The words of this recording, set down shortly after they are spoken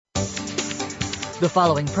The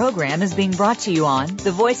following program is being brought to you on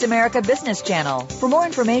the Voice America Business Channel. For more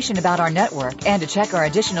information about our network and to check our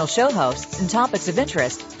additional show hosts and topics of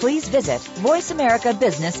interest, please visit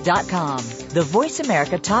voiceamericabusiness.com. The Voice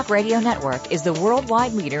America Talk Radio Network is the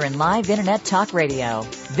worldwide leader in live Internet talk radio.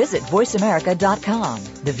 Visit voiceamerica.com.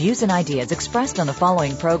 The views and ideas expressed on the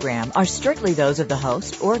following program are strictly those of the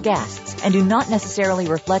host or guests and do not necessarily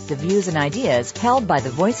reflect the views and ideas held by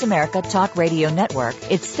the Voice America Talk Radio Network,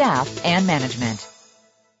 its staff, and management.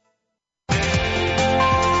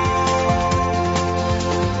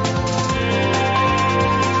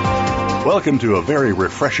 Welcome to a very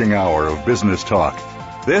refreshing hour of business talk.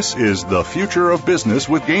 This is The Future of Business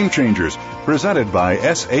with Game Changers, presented by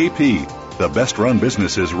SAP. The best-run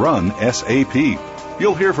businesses run SAP.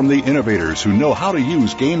 You'll hear from the innovators who know how to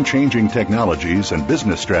use game-changing technologies and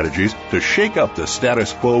business strategies to shake up the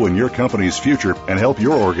status quo in your company's future and help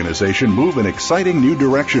your organization move in exciting new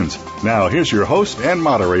directions. Now, here's your host and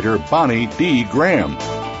moderator, Bonnie D. Graham.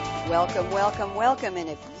 Welcome, welcome, welcome. And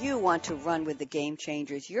if you want to run with the Game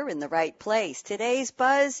Changers, you're in the right place. Today's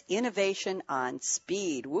buzz, innovation on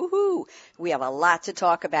speed. Woohoo! We have a lot to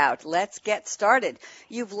talk about. Let's get started.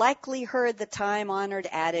 You've likely heard the time-honored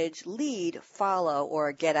adage, lead, follow,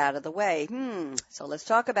 or get out of the way. So let's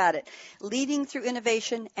talk about it. Leading through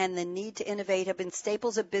innovation and the need to innovate have been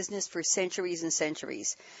staples of business for centuries and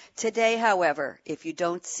centuries. Today, however, if you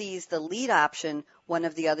don't seize the lead option, one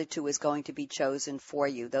of the other two is going to be chosen for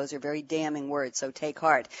you. Those are very damning words, so take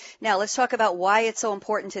heart. Now, let's talk about why it's so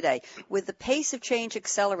important today. With the pace of change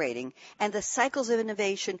accelerating and the cycles of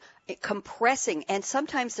innovation compressing, and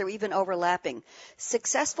sometimes they're even overlapping,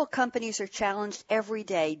 successful companies are challenged every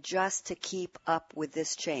day just to keep up with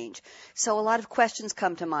this change. So a lot of questions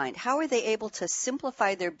come to mind. How are they able to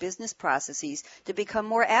simplify their business processes to become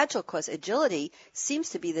more agile? Because agility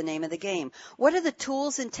seems to be the name of the game. What are the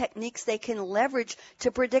tools and techniques they can leverage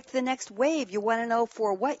to predict the next wave? You want to know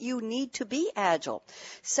for what you need to be agile.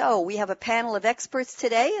 So we have a panel of experts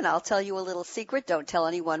today, and I'll tell you a little secret. Don't tell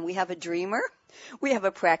anyone. We have a dreamer, we have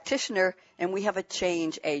a practitioner, and we have a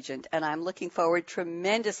change agent. And I'm looking forward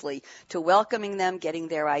tremendously to welcoming them, getting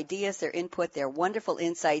their ideas, their input, their wonderful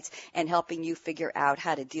insights, and helping you figure out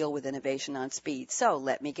how to deal with innovation on speed. So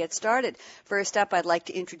let me get started. First up, I'd like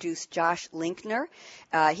to introduce Josh Linkner.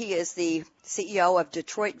 He is the CEO of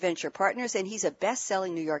Detroit Venture Partners, and he's a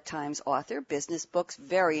best-selling New York Times author, business books,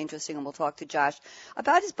 very interesting, and we'll talk to Josh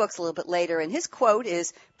about his books a little bit later. And his quote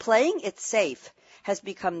is, "Playing it safe has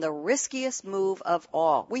become the riskiest move of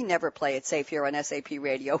all." We never play it safe here on SAP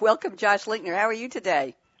Radio. Welcome, Josh Linkner. How are you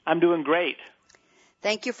today? I'm doing great.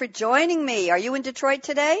 Thank you for joining me. Are you in Detroit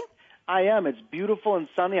today? I am. It's beautiful and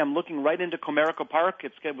sunny. I'm looking right into Comerica Park.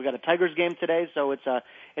 It's good. We got a Tigers game today, so it's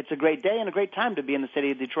a great day and a great time to be in the city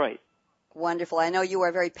of Detroit. Wonderful. I know you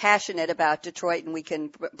are very passionate about Detroit, and we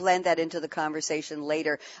can blend that into the conversation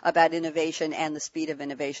later about innovation and the speed of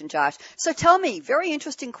innovation, Josh. So tell me, very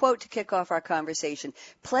interesting quote to kick off our conversation.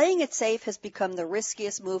 Playing it safe has become the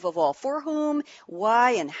riskiest move of all. For whom,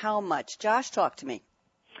 why, and how much? Josh, talk to me.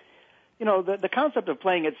 You know, the concept of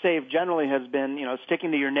playing it safe generally has been,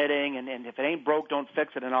 sticking to your knitting, and if it ain't broke, don't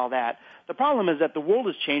fix it and all that. The problem is that the world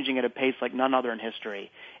is changing at a pace like none other in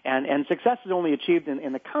history. And success is only achieved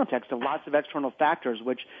in the context of lots of external factors,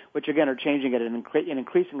 which again, are changing at an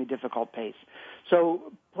increasingly difficult pace.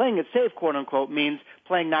 So playing it safe, quote unquote, means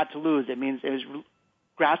playing not to lose. It means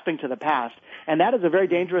grasping to the past. And that is a very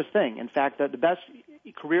dangerous thing. In fact, the best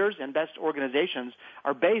careers and best organizations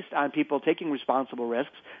are based on people taking responsible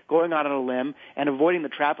risks, going out on a limb, and avoiding the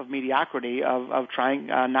trap of mediocrity of trying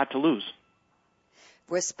not to lose.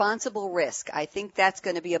 Responsible risk. I think that's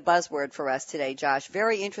going to be a buzzword for us today, Josh.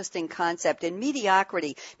 Very interesting concept. And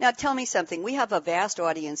mediocrity. Now, tell me something. We have a vast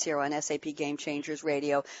audience here on SAP Game Changers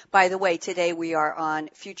Radio. By the way, today we are on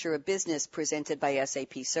Future of Business presented by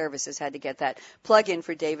SAP Services. Had to get that plug in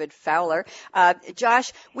for David Fowler.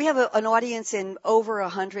 Josh, we have an audience in over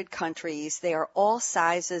 100 countries. They are all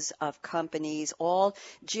sizes of companies, all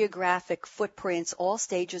geographic footprints, all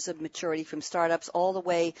stages of maturity, from startups all the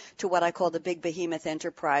way to what I call the big behemoth enterprises.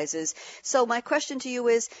 So my question to you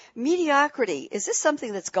is, mediocrity, is this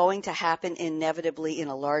something that's going to happen inevitably in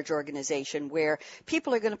a large organization where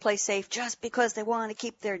people are going to play safe just because they want to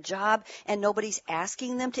keep their job and nobody's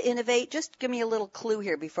asking them to innovate? Just give me a little clue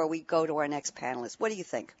here before we go to our next panelist. What do you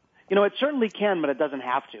think? You know, it certainly can, but it doesn't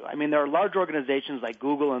have to. I mean, there are large organizations like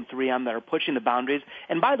Google and 3M that are pushing the boundaries.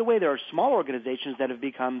 And by the way, there are small organizations that have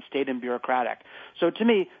become staid and bureaucratic. So to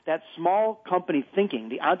me, that small company thinking,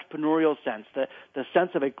 the entrepreneurial sense, the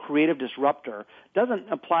sense of a creative disruptor doesn't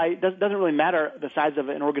really matter the size of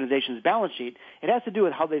an organization's balance sheet. It has to do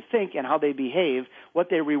with how they think and how they behave, what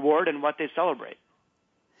they reward and what they celebrate.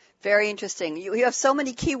 Very interesting. You have so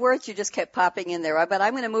many key words you just kept popping in there. But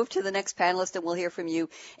I'm going to move to the next panelist, and we'll hear from you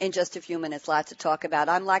in just a few minutes. Lots to talk about.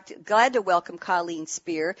 I'm glad to welcome Colleen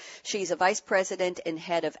Speer. She's a vice president and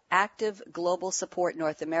head of Active Global Support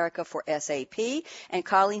North America for SAP. And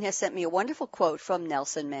Colleen has sent me a wonderful quote from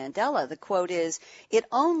Nelson Mandela. The quote is, "It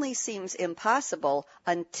only seems impossible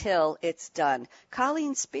until it's done."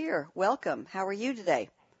 Colleen Speer, welcome. How are you today?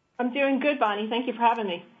 I'm doing good, Bonnie. Thank you for having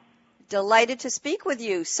me. Delighted to speak with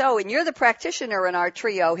you. So, and you're the practitioner in our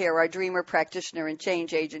trio here, our dreamer, practitioner, and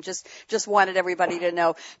change agent. Just wanted everybody to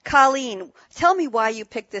know. Colleen, tell me why you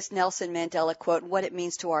picked this Nelson Mandela quote and what it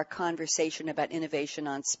means to our conversation about innovation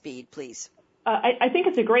on speed, please. I think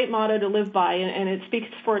it's a great motto to live by, and it speaks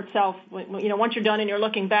for itself. Once you're done and you're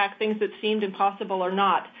looking back, things that seemed impossible are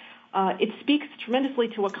not. It speaks tremendously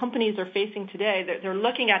to what companies are facing today. They're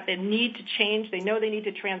looking at the need to change. They know they need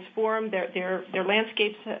to transform their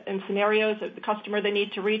landscapes and scenarios of the customer they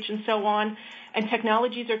need to reach and so on. And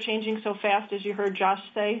technologies are changing so fast, as you heard Josh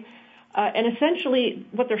say. And essentially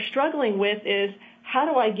what they're struggling with is, how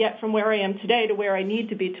do I get from where I am today to where I need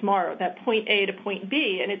to be tomorrow, that point A to point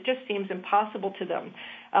B? And it just seems impossible to them.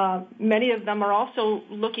 Many of them are also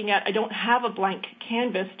looking at, I don't have a blank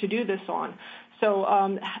canvas to do this on.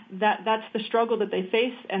 So that's the struggle that they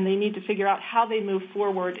face, and they need to figure out how they move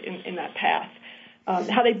forward in that path.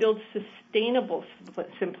 How they build sustainable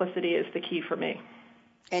simplicity is the key for me.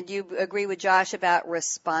 And you agree with Josh about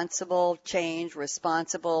responsible change,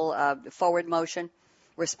 responsible forward motion,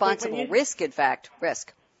 responsible risk, in fact,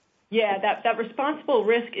 risk. Yeah, that responsible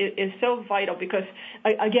risk is so vital because,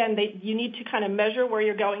 again, you need to kind of measure where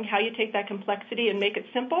you're going, how you take that complexity and make it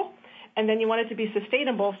simple. And then you want it to be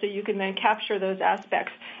sustainable so you can then capture those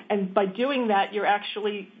aspects. And by doing that, you're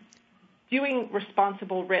actually doing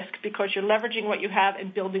responsible risk because you're leveraging what you have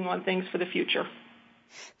and building on things for the future.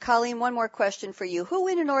 Colleen, one more question for you. Who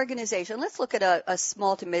in an organization, let's look at a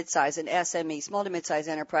small to mid-size, an SME, small to mid-size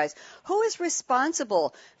enterprise, who is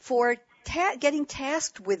responsible for getting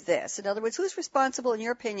tasked with this? In other words, who's responsible, in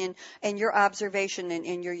your opinion, and your observation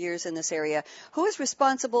in your years in this area, who is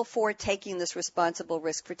responsible for taking this responsible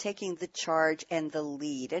risk, for taking the charge and the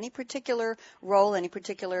lead? Any particular role, any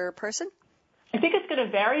particular person? I think it's going to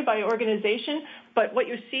vary by organization, but what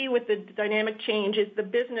you see with the dynamic change is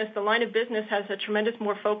the line of business has a tremendous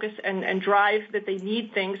more focus and drive that they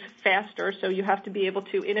need things faster, so you have to be able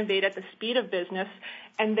to innovate at the speed of business,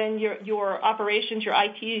 and then your operations, your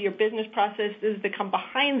IT, your business processes that come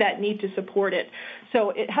behind that need to support it.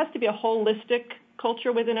 So it has to be a holistic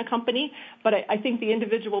culture within a company, but I think the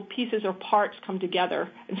individual pieces or parts come together,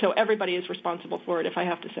 and so everybody is responsible for it, if I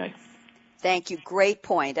have to say. Thank you. Great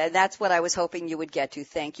point. And that's what I was hoping you would get to.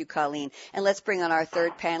 Thank you, Colleen. And let's bring on our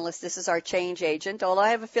third panelist. This is our change agent, although I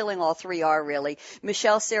have a feeling all three are really.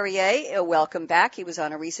 Michel Sérié, welcome back. He was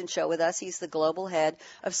on a recent show with us. He's the global head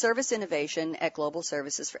of service innovation at Global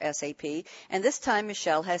Services for SAP. And this time,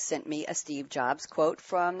 Michel has sent me a Steve Jobs quote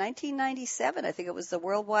from 1997. I think it was the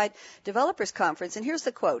Worldwide Developers Conference. And here's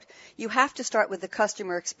the quote. "You have to start with the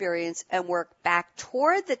customer experience and work back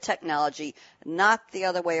toward the technology, not the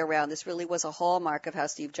other way around." This really was a hallmark of how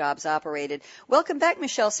Steve Jobs operated. Welcome back,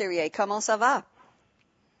 Michel Sérié. Comment ça va?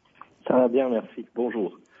 Ça va bien, merci.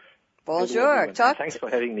 Bonjour. Bonjour. Thanks for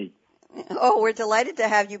having me. Oh, we're delighted to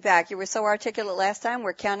have you back. You were so articulate last time.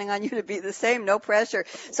 We're counting on you to be the same. No pressure.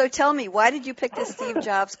 So tell me, why did you pick this Steve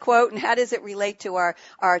Jobs quote, and how does it relate to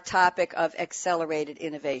our topic of accelerated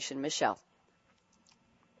innovation? Michel.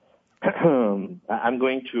 I'm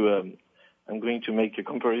going to make a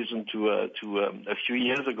comparison to a few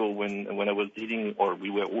years ago when I was dealing, or we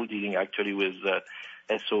were all dealing actually with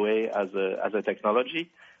SOA as a technology.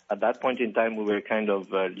 At that point in time, we were kind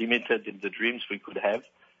of limited in the dreams we could have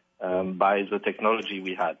by the technology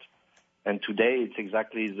we had. And today, it's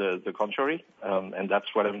exactly the contrary, and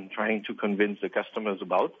that's what I'm trying to convince the customers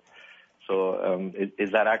about. So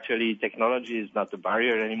is that actually technology is not the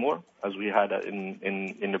barrier anymore, as we had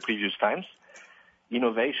in the previous times.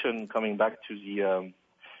 Innovation, coming back to the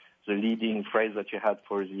leading phrase that you had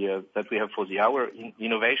that we have for the hour,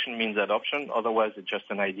 innovation means adoption. Otherwise, it's just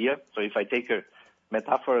an idea. So if I take a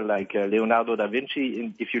metaphor like Leonardo da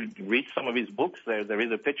Vinci, if you read some of his books, there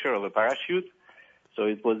is a picture of a parachute. So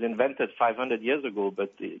it was invented 500 years ago,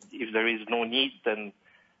 but if there is no need, then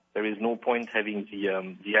there is no point having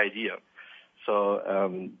the idea.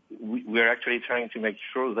 So we're actually trying to make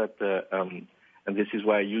sure that and this is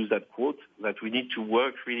why I use that quote, that we need to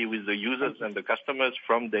work really with the users and the customers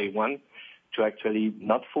from day one to actually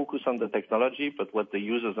not focus on the technology, but what the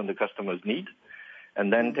users and the customers need.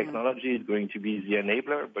 And then technology is going to be the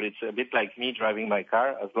enabler, but it's a bit like me driving my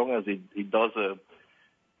car. As long as it does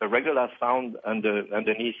a regular sound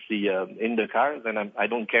underneath in the car, then I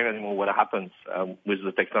don't care anymore what happens with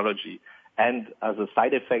the technology. And as a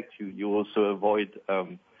side effect, you also avoid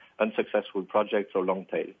unsuccessful projects or long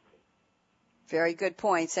tail. Very good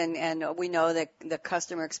points, and we know that the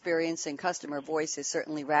customer experience and customer voice is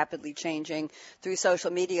certainly rapidly changing through social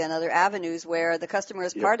media and other avenues where the customer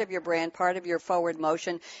is part of your brand, part of your forward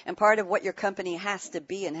motion, and part of what your company has to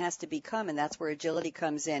be and has to become, and that's where agility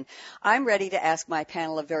comes in. I'm ready to ask my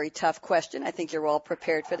panel a very tough question. I think you're all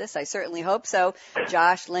prepared for this. I certainly hope so.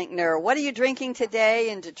 Josh Linkner, what are you drinking today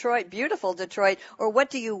in Detroit, beautiful Detroit, or what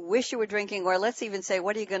do you wish you were drinking, or let's even say,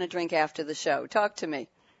 what are you going to drink after the show? Talk to me.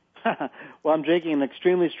 Well, I'm drinking an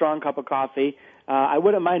extremely strong cup of coffee. I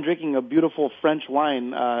wouldn't mind drinking a beautiful French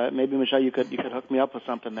wine. Maybe, Michel, you could hook me up with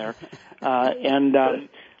something there.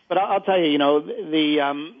 But I'll tell you,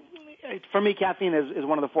 for me, caffeine is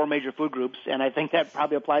one of the four major food groups, and I think that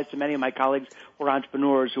probably applies to many of my colleagues who are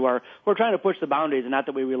entrepreneurs who are trying to push the boundaries. And not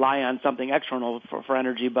that we rely on something external for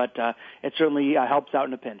energy, but it certainly helps out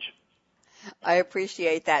in a pinch. I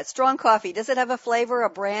appreciate that. Strong coffee, does it have a flavor, a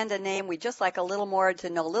brand, a name? We'd just like a little more to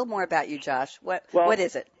know a little more about you, Josh. What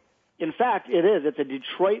is it? In fact, it is. It's a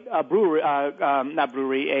Detroit brewery,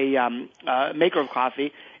 maker of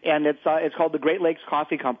coffee, and it's called the Great Lakes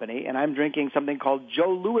Coffee Company, and I'm drinking something called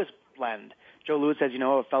Joe Louis blend. Joe Louis, as you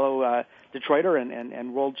know, a fellow Detroiter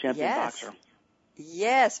and world champion boxer.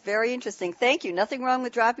 Yes, very interesting. Thank you. Nothing wrong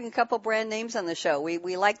with dropping a couple brand names on the show.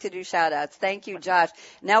 We like to do shout-outs. Thank you, Josh.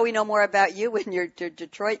 Now we know more about you and your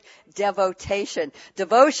Detroit devotion.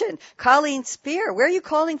 Colleen Speer, where are you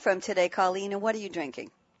calling from today, Colleen, and what are you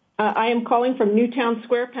drinking? I am calling from Newtown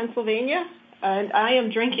Square, Pennsylvania, and I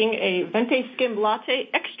am drinking a Venti Skim Latte,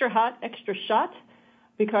 extra hot, extra shot,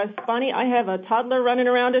 because, Bonnie, I have a toddler running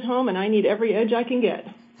around at home, and I need every edge I can get.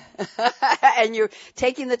 And you're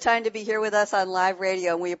taking the time to be here with us on live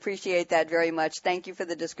radio, and we appreciate that very much. Thank you for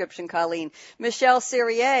the description, Colleen. Michel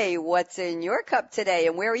Sérié, what's in your cup today,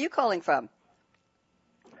 and where are you calling from?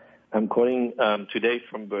 I'm calling today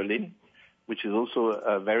from Berlin, which is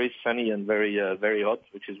also very sunny and very hot,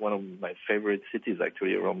 which is one of my favorite cities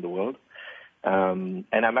actually around the world. And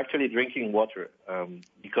I'm actually drinking water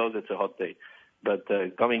because it's a hot day. But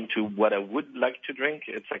coming to what I would like to drink,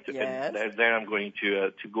 it's actually there I'm going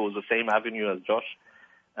to go the same avenue as Josh.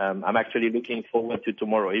 I'm actually looking forward to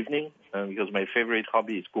tomorrow evening because my favorite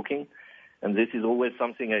hobby is cooking, and this is always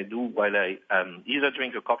something I do while I either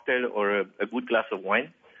drink a cocktail or a good glass of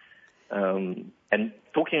wine. And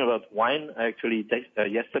talking about wine, I actually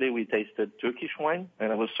yesterday we tasted Turkish wine,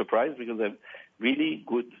 and I was surprised because they have really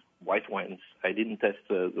good white wines. I didn't test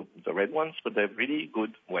the red ones, but they have really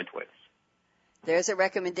good white wines. There's a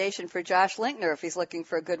recommendation for Josh Linkner if he's looking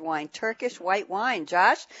for a good wine. Turkish white wine.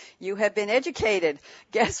 Josh, you have been educated.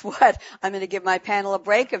 Guess what? I'm going to give my panel a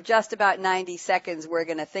break of just about 90 seconds. We're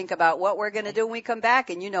going to think about what we're going to do when we come back,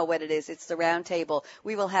 and you know what it is. It's the round table.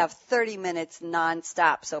 We will have 30 minutes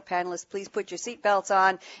nonstop. So panelists, please put your seatbelts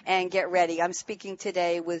on and get ready. I'm speaking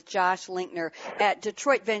today with Josh Linkner at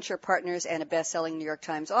Detroit Venture Partners and a best-selling New York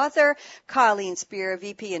Times author, Colleen Speer,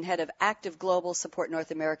 VP and Head of Active Global Support North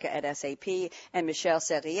America at SAP, and Michel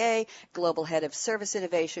Sérié, Global Head of Service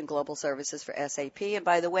Innovation, Global Services for SAP. And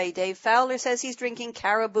by the way, Dave Fowler says he's drinking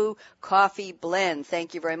Caribou Coffee Blend.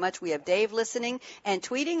 Thank you very much. We have Dave listening and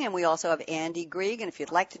tweeting, and we also have Andy Grieg. And if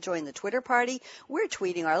you'd like to join the Twitter party, we're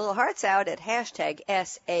tweeting our little hearts out at hashtag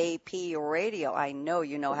SAP Radio. I know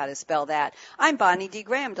you know how to spell that. I'm Bonnie D.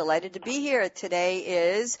 Graham, delighted to be here. Today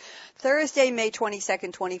is Thursday, May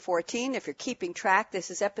 22nd, 2014. If you're keeping track, this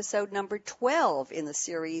is episode number 12 in the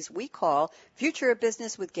series we call Future of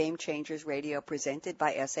Business with Game Changers Radio, presented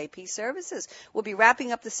by SAP Services. We'll be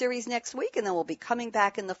wrapping up the series next week, and then we'll be coming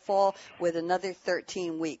back in the fall with another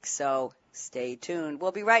 13 weeks. So stay tuned.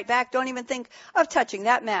 We'll be right back. Don't even think of touching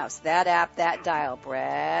that mouse, that app, that dial.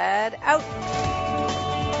 Brad, out.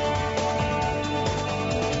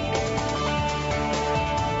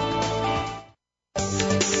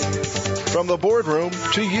 From the boardroom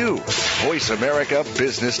to you, Voice America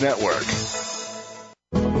Business Network.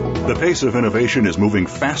 The pace of innovation is moving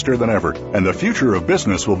faster than ever, and the future of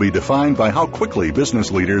business will be defined by how quickly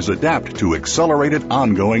business leaders adapt to accelerated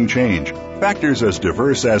ongoing change. Factors as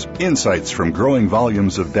diverse as insights from growing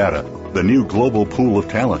volumes of data, the new global pool of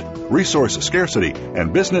talent, resource scarcity,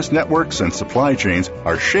 and business networks and supply chains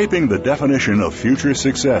are shaping the definition of future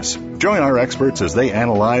success. Join our experts as they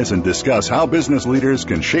analyze and discuss how business leaders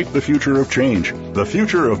can shape the future of change. The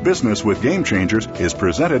Future of Business with Game Changers is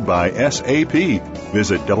presented by SAP.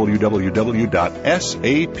 Visit www.sap.com.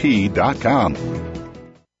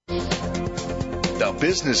 The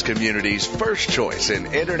business community's first choice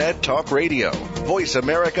in Internet Talk Radio, Voice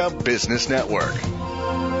America Business Network.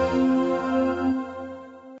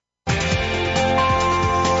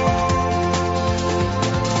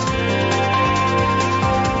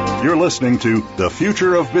 You're listening to The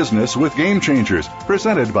Future of Business with Game Changers,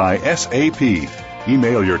 presented by SAP.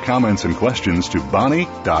 Email your comments and questions to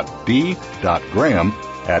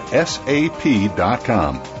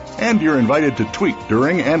bonnie.d.graham@sap.com. And you're invited to tweet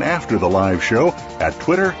during and after the live show at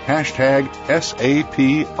Twitter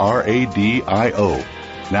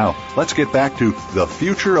 #SAPRADIO. Now, let's get back to The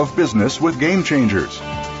Future of Business with Game Changers.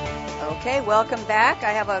 Okay, welcome back.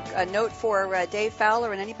 I have a note for Dave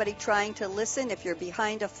Fowler and anybody trying to listen. If you're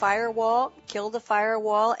behind a firewall, kill the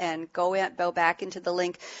firewall and go back into the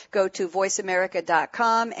link. Go to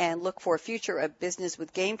voiceamerica.com and look for Future of Business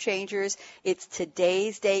with Game Changers. It's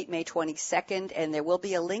today's date, May 22nd, and there will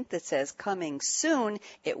be a link that says coming soon.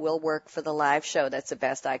 It will work for the live show. That's the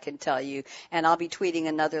best I can tell you. And I'll be tweeting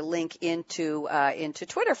another link into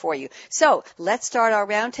Twitter for you. So let's start our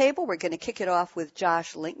roundtable. We're going to kick it off with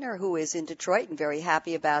Josh Linkner, who is in Detroit and very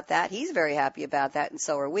happy about that. He's very happy about that, and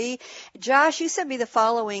so are we. Josh, you sent me the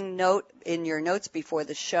following note in your notes before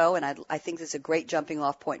the show, and I think this is a great jumping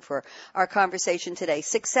off point for our conversation today.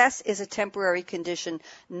 Success is a temporary condition,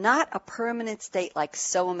 not a permanent state like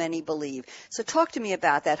so many believe. So talk to me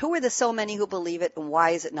about that. Who are the so many who believe it, and why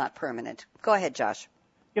is it not permanent? Go ahead, Josh.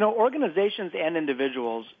 You know, organizations and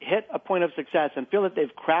individuals hit a point of success and feel that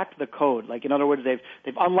they've cracked the code. Like, in other words, they've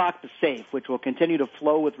unlocked the safe, which will continue to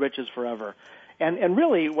flow with riches forever. And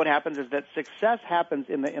really what happens is that success happens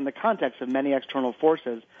in the context of many external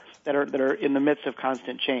forces that are in the midst of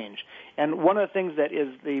constant change. And one of the things that is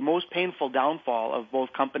the most painful downfall of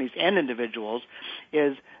both companies and individuals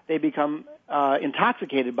is they become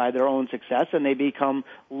intoxicated by their own success, and they become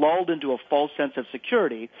lulled into a false sense of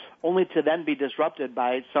security, only to then be disrupted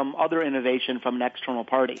by some other innovation from an external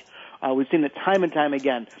party. We've seen that time and time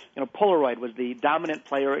again. You know, Polaroid was the dominant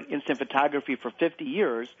player in instant photography for 50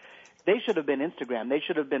 years. They should have been Instagram. They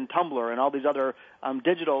should have been Tumblr and all these other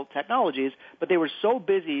digital technologies, but they were so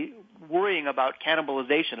busy worrying about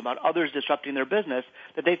cannibalization, about others disrupting their business,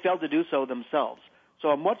 that they failed to do so themselves. So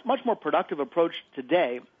a much more productive approach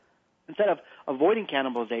today, instead of avoiding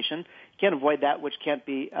cannibalization, you can't avoid that which can't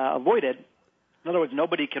be avoided. In other words,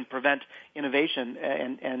 nobody can prevent innovation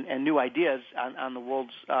and new ideas on the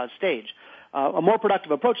world's stage. A more productive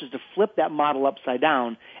approach is to flip that model upside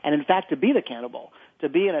down and, in fact, to be the cannibal, to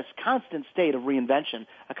be in a constant state of reinvention,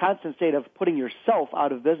 a constant state of putting yourself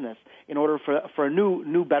out of business in order for a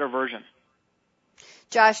new, better version.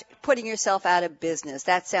 Josh, putting yourself out of business,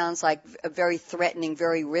 that sounds like a very threatening,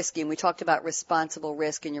 very risky, and we talked about responsible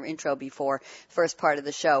risk in your intro before, first part of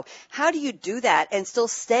the show. How do you do that and still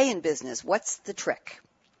stay in business? What's the trick?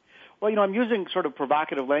 Well, you know, I'm using sort of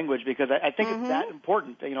provocative language because I think it's that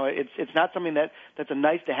important. You know, it's not something that's a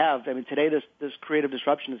nice to have. I mean, today this creative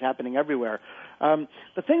disruption is happening everywhere. The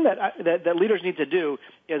thing that leaders need to do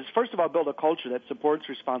is, first of all, build a culture that supports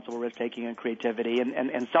responsible risk-taking and creativity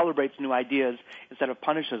and celebrates new ideas instead of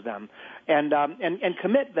punishes them, and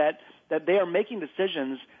commit that they are making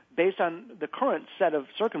decisions based on the current set of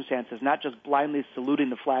circumstances, not just blindly saluting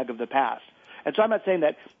the flag of the past. And so I'm not saying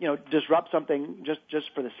that, you know, disrupt something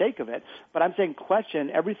just for the sake of it, but I'm saying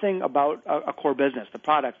question everything about a core business, the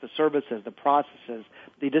products, the services, the processes,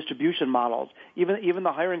 the distribution models, even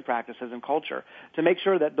the hiring practices and culture, to make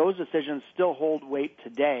sure that those decisions still hold weight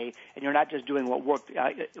today and you're not just doing what worked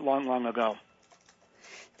long ago.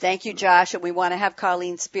 Thank you, Josh. And we want to have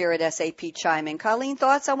Colleen Speer at SAP chime in. Colleen,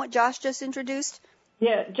 thoughts on what Josh just introduced?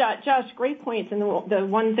 Yeah, Josh, great points. And the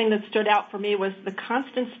one thing that stood out for me was the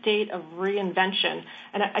constant state of reinvention.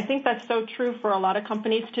 And I think that's so true for a lot of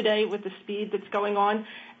companies today with the speed that's going on.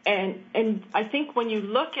 And I think when you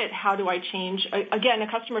look at how do I change, again, a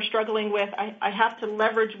customer struggling with, I have to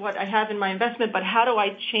leverage what I have in my investment, but how do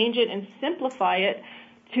I change it and simplify it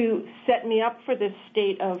to set me up for this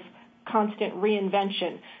state of constant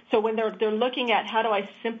reinvention? So when they're looking at how do I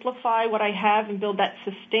simplify what I have and build that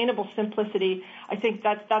sustainable simplicity, I think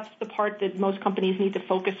that's the part that most companies need to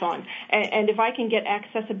focus on. And if I can get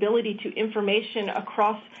accessibility to information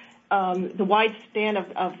across the wide span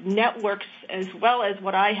of networks as well as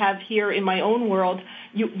what I have here in my own world,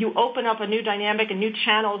 you open up a new dynamic and new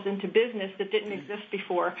channels into business that didn't exist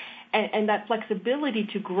before. And that flexibility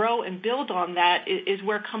to grow and build on that is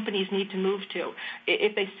where companies need to move to.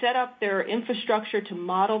 If they set up their infrastructure to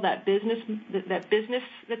model that business that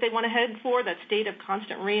they want to head for, that state of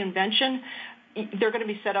constant reinvention, they're going to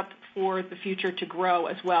be set up for the future to grow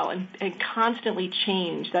as well and constantly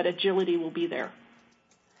change. That agility will be there.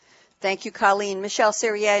 Thank you, Colleen. Michel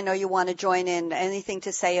Sérié, I know you want to join in. Anything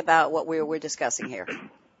to say about what we're discussing here?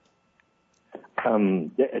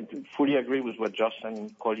 I fully agree with what Josh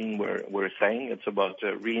and Colleen were saying. It's about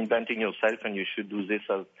reinventing yourself, and you should do this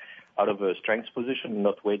out of a strength position,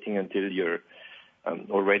 not waiting until you're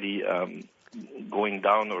already going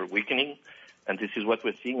down or weakening. And this is what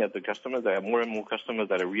we're seeing at the customers. There are more and more customers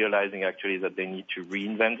that are realizing actually that they need to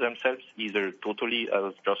reinvent themselves, either totally,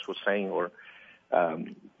 as Josh was saying, or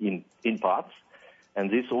in parts. And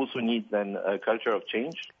this also needs then a culture of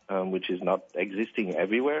change, which is not existing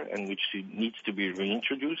everywhere and which needs to be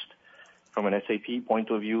reintroduced from an SAP point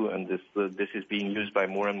of view. And this is being used by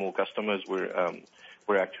more and more customers.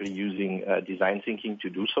 We're actually using design thinking to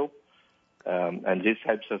do so. And this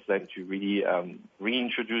helps us then to really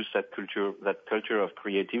reintroduce that culture of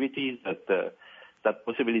creativity, that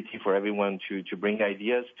possibility for everyone to bring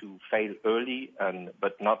ideas, to fail early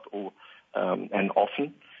but not and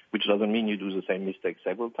often, which doesn't mean you do the same mistake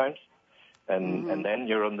several times. And then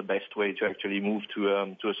you're on the best way to actually move to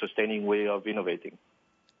a sustaining way of innovating.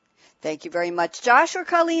 Thank you very much. Josh or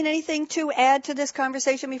Colleen, anything to add to this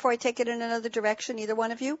conversation before I take it in another direction? Either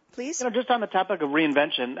one of you, please. Just on the topic of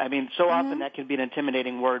reinvention, I mean, so often that can be an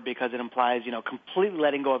intimidating word because it implies, completely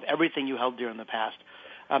letting go of everything you held dear in the past.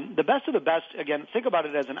 The best of the best, again, think about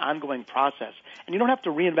it as an ongoing process. And you don't have to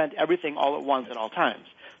reinvent everything all at once at all times.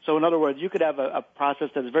 So in other words, you could have a process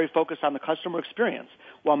that is very focused on the customer experience,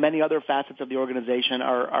 while many other facets of the organization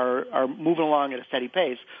are moving along at a steady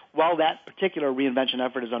pace while that particular reinvention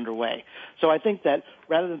effort is underway. So I think that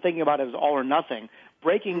rather than thinking about it as all or nothing,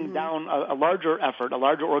 breaking down a larger effort, a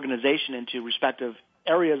larger organization into respective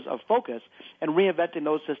areas of focus and reinventing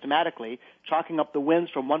those systematically, chalking up the wins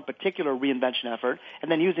from one particular reinvention effort, and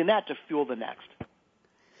then using that to fuel the next.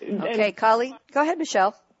 Okay, Colleen. Go ahead,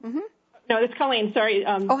 Michel. No, it's Colleen. Sorry.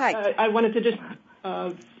 Hi. I wanted to just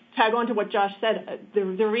tag on to what Josh said, the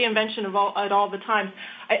reinvention at all the times.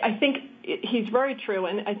 I think he's very true,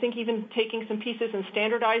 and I think even taking some pieces and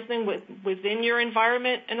standardizing within your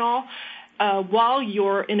environment and all, while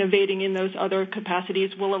you're innovating in those other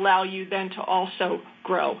capacities will allow you then to also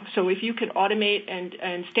grow. So if you could automate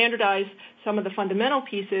and standardize some of the fundamental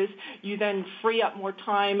pieces, you then free up more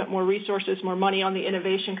time, more resources, more money on the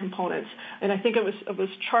innovation components. And I think it was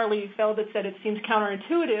Charlie Feld that said it seems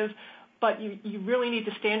counterintuitive, but you really need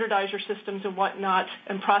to standardize your systems and whatnot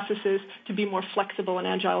and processes to be more flexible and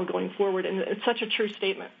agile going forward. And it's such a true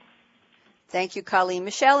statement. Thank you, Colleen.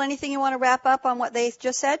 Michel, anything you want to wrap up on what they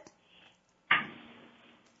just said?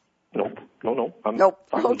 No. Nope.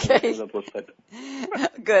 Okay.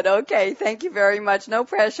 Good. Okay. Thank you very much. No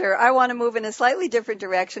pressure. I want to move in a slightly different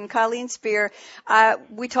direction. Colleen Speer,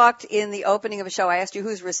 we talked in the opening of the show. I asked you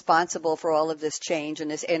who's responsible for all of this change and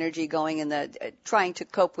this energy going in the trying to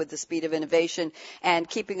cope with the speed of innovation and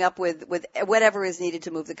keeping up with whatever is needed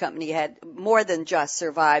to move the company ahead, more than just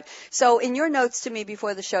survive. So in your notes to me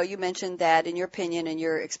before the show, you mentioned that in your opinion and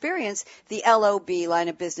your experience, the LOB, line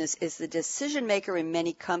of business, is the decision maker in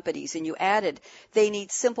many companies, and you added they need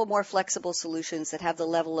simple, more flexible solutions that have the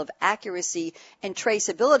level of accuracy and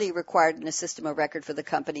traceability required in a system of record for the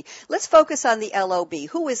company. Let's focus on the LOB.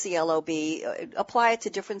 Who is the LOB? Apply it to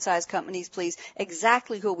different size companies, please.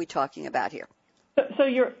 Exactly who are we talking about here? So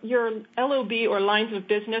your LOB or lines of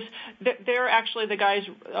business, they're actually the guys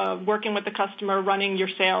working with the customer, running your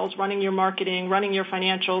sales, running your marketing, running your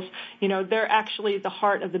financials. They're actually the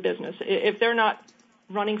heart of the business. If they're not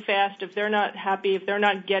running fast, if they're not happy, if they're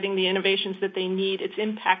not getting the innovations that they need, it's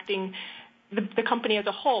impacting the company as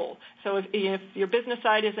a whole. So if your business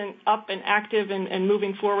side isn't up and active and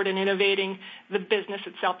moving forward and innovating, the business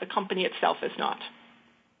itself, the company itself is not.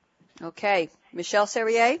 Okay. Michel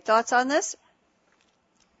Sérié, thoughts on this?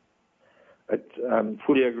 I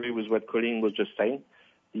fully agree with what Colleen was just saying.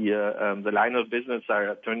 The line of business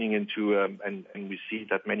are turning into, and we see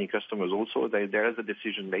that many customers also, there is a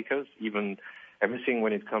decision makers. Even everything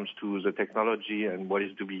when it comes to the technology and what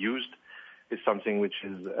is to be used is something which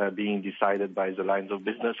is being decided by the lines of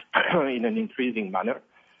business in an increasing manner.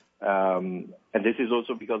 And this is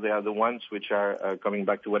also because they are the ones which are coming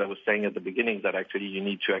back to what I was saying at the beginning, that actually you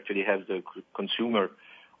need to actually have the consumer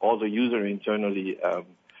or the user internally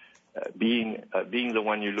being the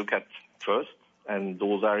one you look at first, and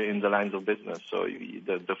those are in the lines of business. So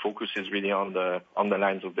the focus is really on the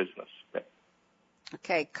lines of business. Yeah.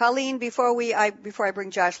 Okay, Colleen, before I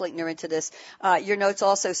bring Josh Linkner into this, your notes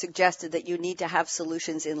also suggested that you need to have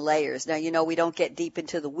solutions in layers. Now, we don't get deep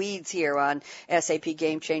into the weeds here on SAP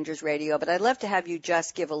Game Changers Radio, but I'd love to have you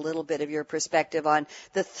just give a little bit of your perspective on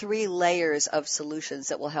the 3 layers of solutions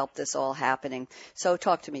that will help this all happening. So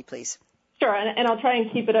talk to me, please. Sure, and I'll try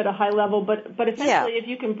and keep it at a high level, but essentially if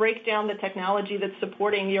you can break down the technology that's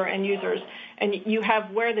supporting your end users and you have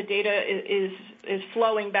where the data is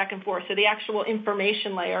flowing back and forth, so the actual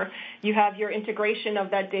information layer, you have your integration of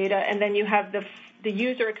that data, and then you have the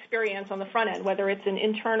user experience on the front end, whether it's an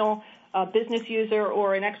internal business user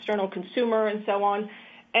or an external consumer and so on.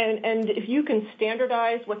 And if you can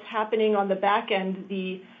standardize what's happening on the back end,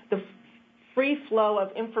 the free flow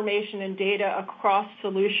of information and data across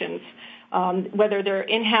solutions, whether they're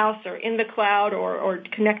in-house or in the cloud or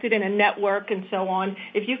connected in a network and so on,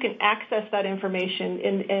 if you can access that information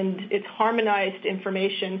and it's harmonized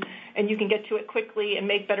information and you can get to it quickly and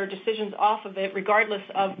make better decisions off of it regardless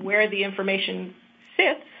of where the information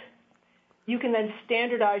sits, you can then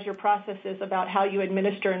standardize your processes about how you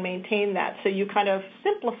administer and maintain that. So you kind of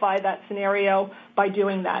simplify that scenario by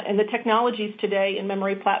doing that. And the technologies today in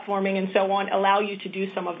memory platforming and so on allow you to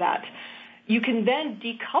do some of that. You can then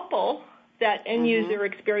decouple that end user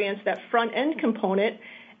experience, that front end component,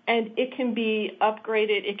 and it can be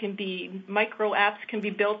upgraded, it can be micro apps can be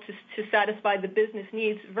built to satisfy the business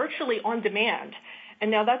needs virtually on demand. And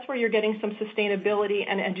now that's where you're getting some sustainability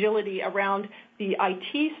and agility around the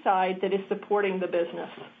IT side that is supporting the business.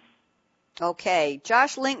 Okay.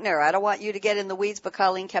 Josh Linkner, I don't want you to get in the weeds, but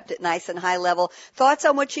Colleen kept it nice and high level. Thoughts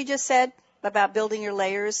on what she just said about building your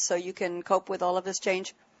layers so you can cope with all of this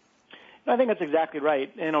change? I think that's exactly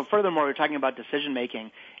right. Furthermore, we're talking about decision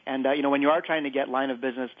making, and when you are trying to get line of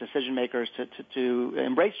business decision makers to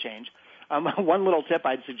embrace change, one little tip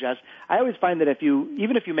I'd suggest: I always find that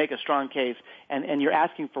even if you make a strong case and you're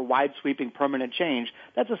asking for wide sweeping permanent change,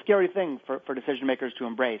 that's a scary thing for decision makers to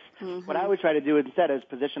embrace. What I always try to do instead is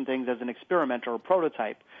position things as an experiment or a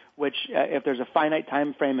prototype, which if there's a finite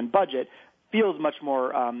time frame and budget, feels much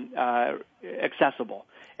more accessible.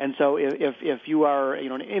 And so if you are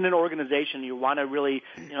in an organization, you want to really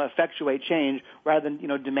effectuate change rather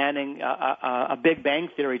than demanding a big bang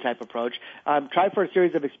theory type approach, try for a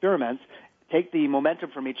series of experiments, take the momentum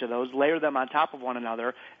from each of those, layer them on top of one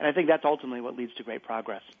another, and I think that's ultimately what leads to great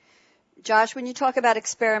progress. Josh, when you talk about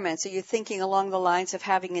experiments, are you thinking along the lines of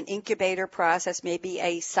having an incubator process, maybe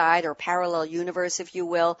a side or parallel universe, if you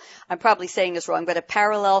will? I'm probably saying this wrong, but a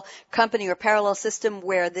parallel company or parallel system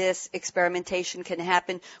where this experimentation can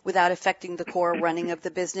happen without affecting the core running of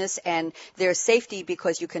the business, and there's safety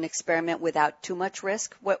because you can experiment without too much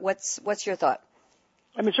risk? What's your thought?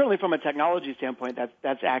 I mean, certainly from a technology standpoint,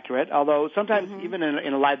 that's accurate. Although sometimes even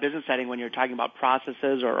in a live business setting, when you're talking about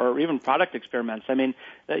processes or even product experiments, I mean,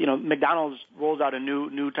 McDonald's rolls out a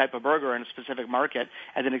new type of burger in a specific market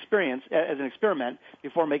as an experiment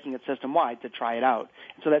before making it system wide to try it out.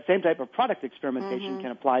 So that same type of product experimentation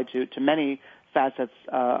can apply to many facets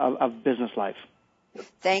of business life.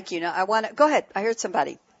 Thank you. Now go ahead. I heard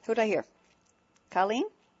somebody. Who did I hear? Colleen?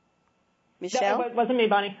 Michel? No, it wasn't me,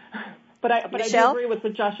 Bonnie. But I do agree with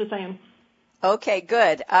what Josh is saying. Okay,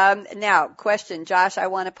 good. Now, question, Josh, I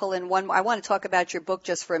want to pull in one more. I want to talk about your book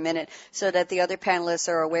just for a minute so that the other panelists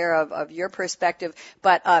are aware of your perspective.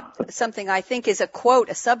 But something I think is a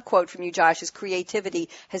sub-quote from you, Josh, is creativity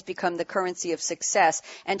has become the currency of success.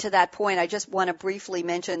 And to that point, I just want to briefly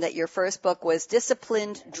mention that your first book was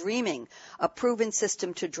Disciplined Dreaming, a proven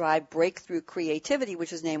system to drive breakthrough creativity,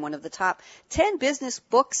 which was named one of the top 10 business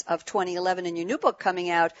books of 2011. And your new book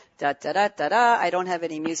coming out, I don't have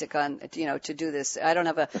any music on, to do this. I don't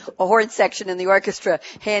have a horn section in the orchestra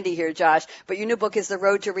handy here, Josh, but your new book is The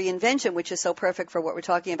Road to Reinvention, which is so perfect for what we're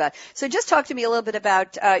talking about. So just talk to me a little bit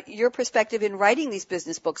about your perspective in writing these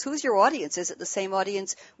business books. Who's your audience? Is it the same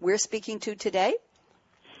audience we're speaking to today?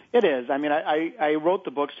 It is. I mean, I wrote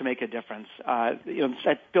the books to make a difference. I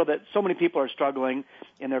feel that so many people are struggling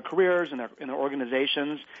in their careers, in their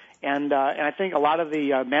organizations, and I think a lot of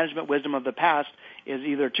the management wisdom of the past is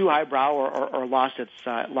either too highbrow or lost its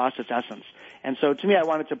essence. And so, to me, I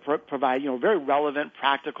wanted to provide very relevant,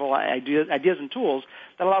 practical ideas and tools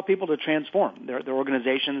that allow people to transform their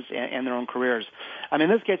organizations and their own careers. I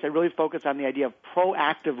mean, in this case, I really focus on the idea of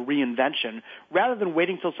proactive reinvention rather than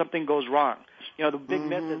waiting till something goes wrong. The big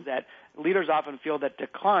myth is that leaders often feel that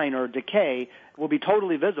decline or decay will be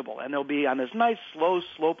totally visible, and they'll be on this nice, slow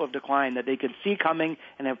slope of decline that they can see coming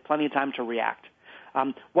and have plenty of time to react.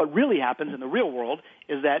 What really happens in the real world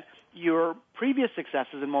is that your previous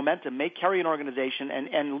successes and momentum may carry an organization,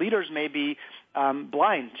 and leaders may be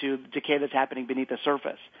blind to the decay that's happening beneath the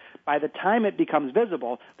surface. By the time it becomes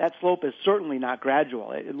visible, that slope is certainly not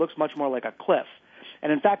gradual. It looks much more like a cliff.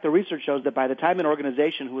 And in fact, the research shows that by the time an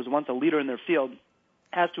organization who was once a leader in their field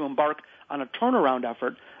has to embark on a turnaround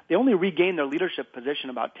effort, they only regain their leadership position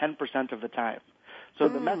about 10% of the time. So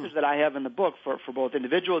the message that I have in the book for both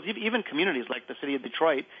individuals, even communities like the city of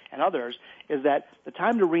Detroit and others, is that the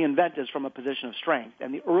time to reinvent is from a position of strength.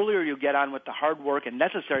 And the earlier you get on with the hard work and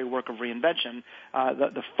necessary work of reinvention,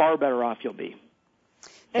 the far better off you'll be.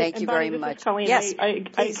 Thank you very Bonnie, much. This is Colleen. Yes,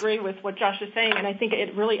 I agree with what Josh is saying, and I think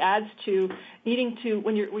it really adds to needing to,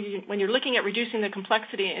 when you're looking at reducing the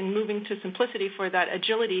complexity and moving to simplicity for that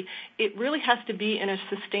agility, it really has to be in a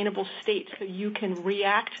sustainable state so you can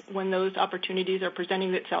react when those opportunities are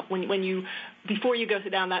presenting itself. Before you go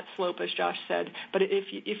down that slope, as Josh said, but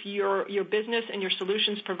if your business and your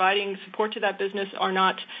solutions providing support to that business are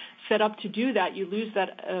not set up to do that, you lose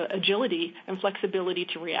that agility and flexibility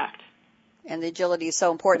to react. And the agility is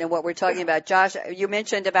so important in what we're talking about. Josh, you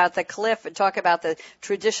mentioned about the cliff and talk about the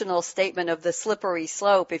traditional statement of the slippery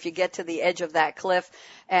slope. If you get to the edge of that cliff,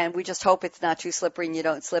 and we just hope it's not too slippery and you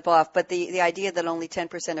don't slip off. But the idea that only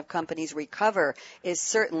 10% of companies recover is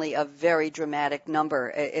certainly a very dramatic number.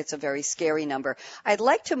 It's a very scary number. I'd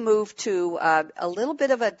like to move to a little bit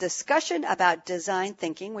of a discussion about design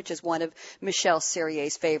thinking, which is one of Michel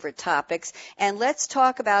Sérié's favorite topics. And let's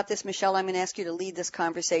talk about this. Michel, I'm going to ask you to lead this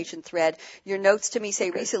conversation thread. Your notes to me say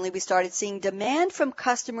recently we started seeing demand from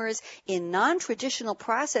customers in non-traditional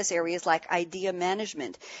process areas like idea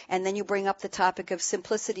management. And then you bring up the topic of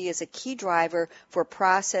simplicity as a key driver for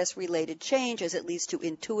process-related change as it leads to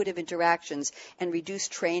intuitive interactions and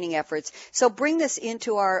reduced training efforts. So bring this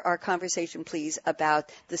into our conversation, please, about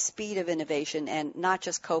the speed of innovation and not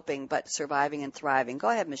just coping, but surviving and thriving. Go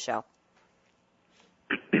ahead, Michel.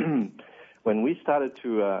 When we started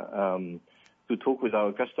to talk with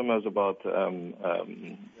our customers about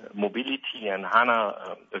mobility and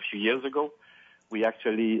HANA a few years ago, we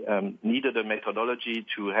actually needed a methodology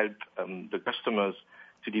to help the customers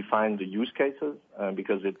to define the use cases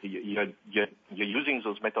because you're using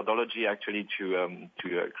those methodology actually to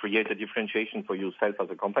create a differentiation for yourself as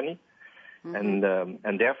a company. Mm-hmm.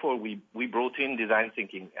 And therefore we brought in design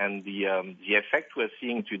thinking, and the effect we're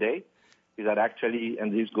seeing today is that actually,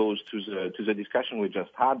 and this goes to the discussion we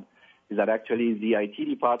just had, is that actually the IT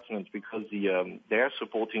departments, because they're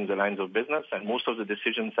supporting the lines of business and most of the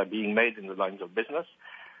decisions are being made in the lines of business,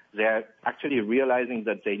 they're actually realizing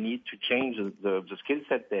that they need to change the skill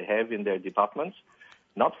set they have in their departments.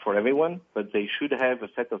 Not for everyone, but they should have a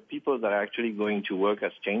set of people that are actually going to work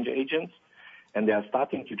as change agents, and they are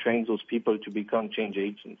starting to train those people to become change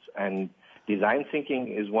agents. And design thinking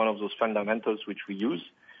is one of those fundamentals which we use,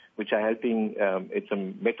 which are helping. It's a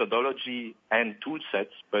methodology and tool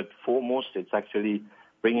sets, but foremost, it's actually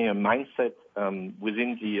bringing a mindset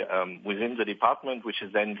within the department, which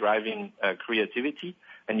is then driving creativity.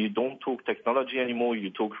 And you don't talk technology anymore; you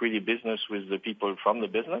talk really business with the people from the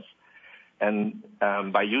business. And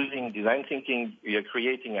by using design thinking, you're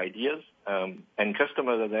creating ideas, and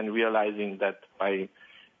customers are then realizing that by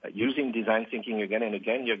using design thinking again and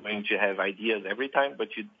again, you're going to have ideas every time, but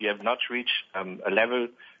you have not reached a level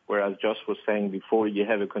where, as Josh was saying before, you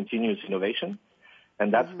have a continuous innovation.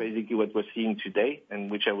 And that's basically what we're seeing today, and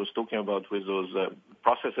which I was talking about with those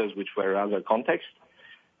processes which were rather context.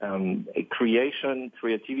 Creation,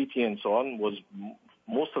 creativity, and so on was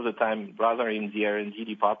most of the time rather in the R&D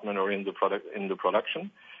department or in the production.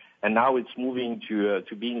 And now it's moving to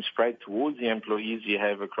being spread to all the employees you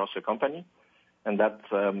have across a company. And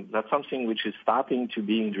that's something which is starting to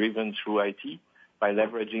being driven through IT by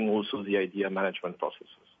leveraging also the idea management processes.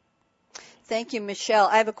 Thank you, Michel.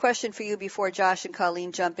 I have a question for you before Josh and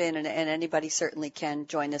Colleen jump in, and anybody certainly can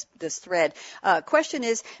join this thread. Question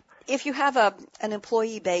is, if you have an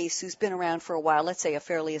employee base who's been around for a while, let's say a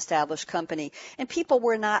fairly established company, and people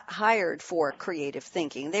were not hired for creative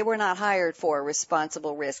thinking, they were not hired for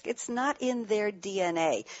responsible risk, it's not in their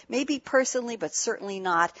DNA, maybe personally, but certainly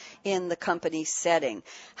not in the company setting.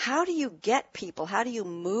 How do you get people, how do you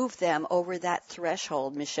move them over that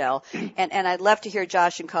threshold, Michel? And I'd love to hear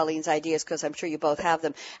Josh and Colleen's ideas because I'm sure you both have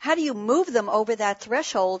them. How do you move them over that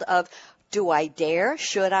threshold of, do I dare?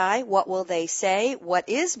 Should I? What will they say? What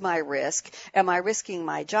is my risk? Am I risking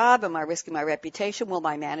my job? Am I risking my reputation? Will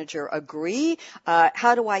my manager agree?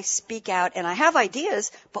 How do I speak out? And I have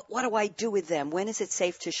ideas, but what do I do with them? When is it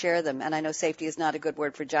safe to share them? And I know safety is not a good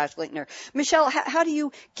word for Josh Linkner. Michel, how do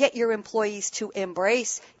you get your employees to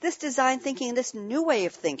embrace this design thinking, this new way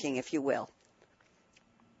of thinking, if you will?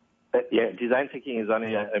 Design thinking is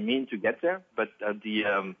only a mean to get there, but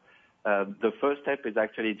the first step is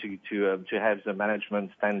actually to have the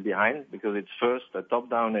management stand behind, because it's first a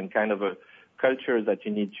top-down and kind of a culture that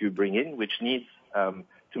you need to bring in, which needs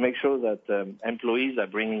to make sure that employees are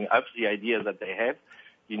bringing up the ideas that they have.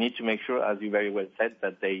 You need to make sure, as you very well said,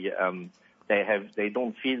 that they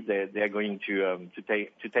don't feel they're going to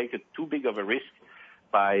take too big of a risk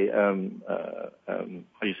by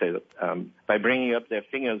by bringing up their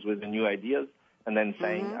fingers with the new ideas and then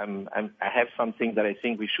saying, I have something that I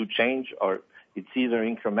think we should change, or it's either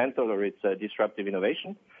incremental or it's a disruptive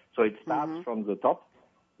innovation. So it starts from the top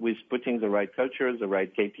with putting the right cultures, the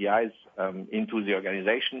right KPIs into the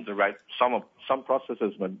organization, some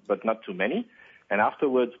processes, but not too many. And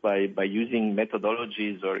afterwards, by using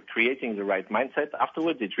methodologies or creating the right mindset,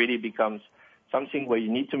 afterwards it really becomes something where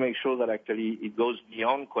you need to make sure that actually it goes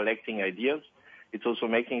beyond collecting ideas. It's also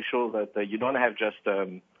making sure that you don't have just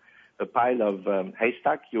a pile of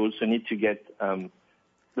haystack. You also need to get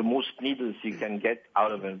the most needles you can get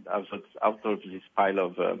out of this pile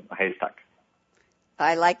of haystack.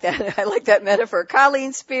 I like that. I like that metaphor.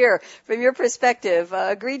 Colleen Speer, from your perspective,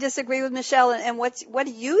 agree, disagree with Michel, and what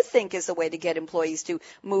do you think is the way to get employees to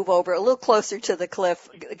move over a little closer to the cliff,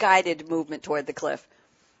 guided movement toward the cliff?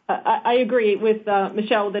 I agree with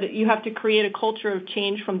Michel that you have to create a culture of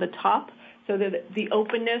change from the top, so that the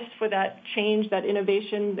openness for that change, that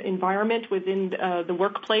innovation environment within the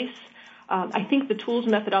workplace. I think the tools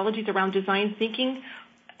and methodologies around design thinking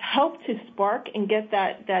help to spark and get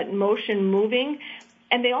that motion moving.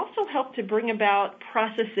 And they also help to bring about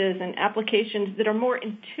processes and applications that are more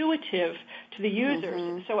intuitive to the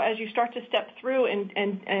users. So as you start to step through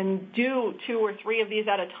and do 2 or 3 of these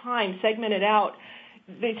at a time, segment it out,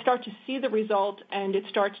 they start to see the result, and it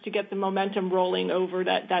starts to get the momentum rolling over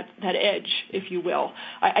that edge, if you will.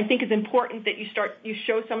 I think it's important that you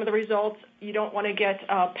show some of the results. You don't want to get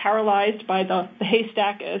paralyzed by the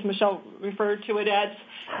haystack, as Michel referred to it as.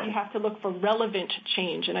 You have to look for relevant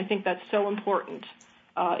change, and I think that's so important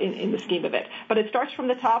in the scheme of it. But it starts from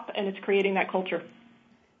the top, and it's creating that culture.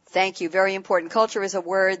 Thank you. Very important. Culture is a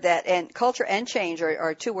word and culture and change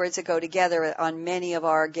are 2 words that go together on many of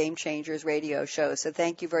our Game Changers radio shows. So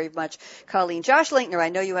thank you very much, Colleen. Josh Linkner, I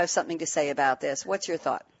know you have something to say about this. What's your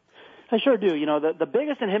thought? I sure do. You know, the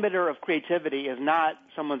biggest inhibitor of creativity is not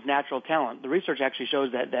someone's natural talent. The research actually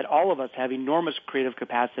shows that all of us have enormous creative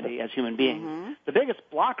capacity as human beings. The biggest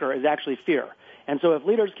blocker is actually fear. And so if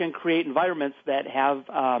leaders can create environments that have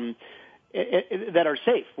that are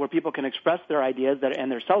safe, where people can express their ideas and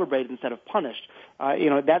they're celebrated instead of punished,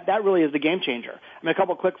 that really is the game changer. I mean, a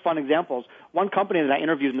couple of quick fun examples. One company that I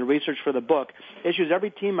interviewed in the research for the book issues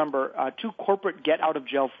every team member 2 corporate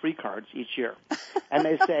get-out-of-jail-free cards each year. And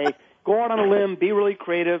they say, go out on a limb, be really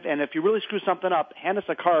creative, and if you really screw something up, hand us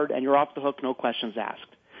a card and you're off the hook, no questions asked.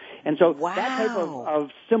 And so that type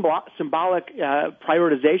of symbolic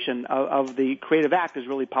prioritization of the creative act is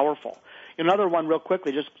really powerful. Another one real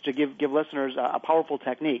quickly, just to give listeners a powerful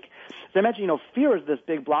technique. As I mentioned, fear is this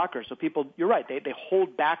big blocker. So people, you're right, they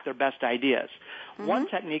hold back their best ideas. One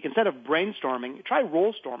technique, instead of brainstorming, try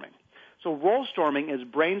role storming. So role storming is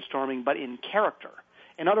brainstorming, but in character.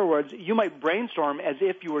 In other words, you might brainstorm as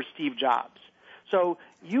if you were Steve Jobs. So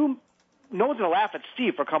no one's going to laugh at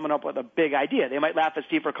Steve for coming up with a big idea. They might laugh at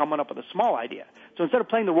Steve for coming up with a small idea. So instead of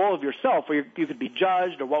playing the role of yourself, where you could be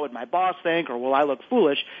judged, or what would my boss think, or will I look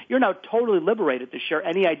foolish, you're now totally liberated to share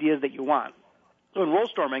any ideas that you want. So in role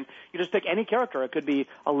storming, you just pick any character. It could be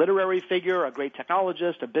a literary figure, a great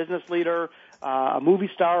technologist, a business leader, a movie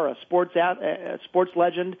star, a sports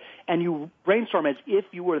legend, and you brainstorm as if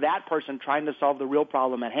you were that person trying to solve the real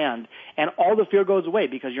problem at hand. And all the fear goes away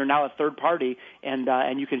because you're now a third party,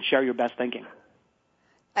 and you can share your best thinking.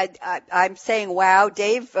 I'm saying, wow.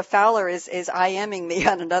 Dave Fowler is IMing me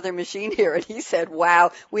on another machine here, and he said,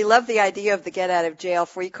 wow, we love the idea of the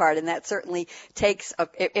get-out-of-jail-free card, and that certainly takes,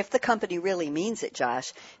 if the company really means it,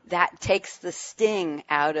 Josh, that takes the sting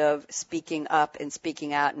out of speaking up and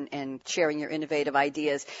speaking out and sharing your innovative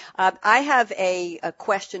ideas. I have a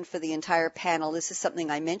question for the entire panel. This is something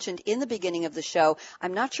I mentioned in the beginning of the show.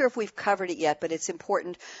 I'm not sure if we've covered it yet, but it's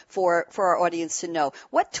important for our audience to know.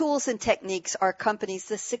 What tools and techniques are companies,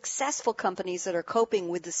 the successful companies that are coping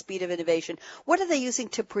with the speed of innovation, what are they using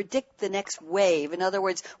to predict the next wave? In other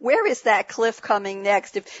words, where is that cliff coming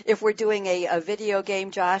next? If we're doing a video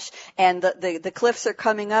game, Josh, and the cliffs are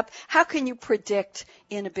coming up, how can you predict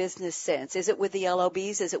in a business sense? Is it with the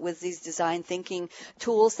LOBs? Is it with these design thinking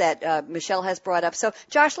tools that Michel has brought up? So,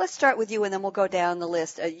 Josh, let's start with you, and then we'll go down the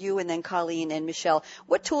list. You and then Colleen and Michel.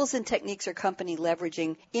 What tools and techniques are company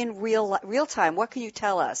leveraging in real time? What can you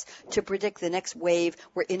tell us to predict the next wave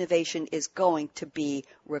where innovation is going to be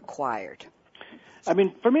required? I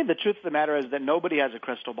mean, for me, the truth of the matter is that nobody has a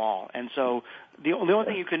crystal ball. And so the only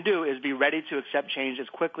thing you can do is be ready to accept change as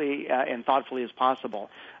quickly and thoughtfully as possible.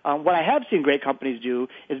 What I have seen great companies do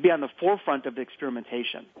is be on the forefront of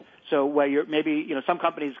experimentation. So where you're maybe, some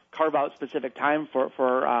companies carve out specific time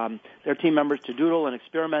for their team members to doodle and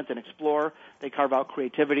experiment and explore. They carve out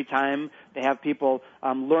creativity time. They have people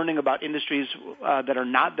learning about industries that are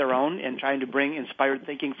not their own and trying to bring inspired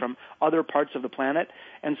thinking from other parts of the planet.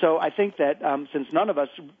 And so I think that since none of us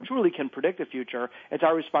truly can predict the future, it's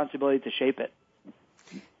our responsibility to shape it.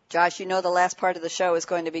 Josh, the last part of the show is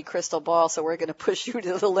going to be crystal ball, so we're going to push you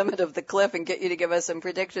to the limit of the cliff and get you to give us some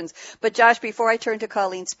predictions. But Josh, before I turn to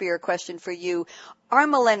Colleen Speer, question for you. Are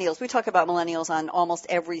millennials, we talk about millennials on almost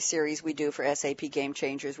every series we do for SAP Game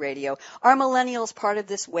Changers Radio, are millennials part of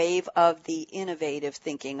this wave of the innovative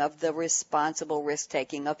thinking, of the responsible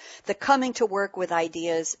risk-taking, of the coming to work with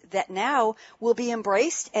ideas that now will be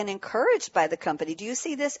embraced and encouraged by the company? Do you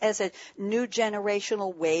see this as a new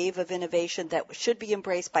generational wave of innovation that should be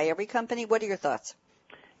embraced by every company? What are your thoughts?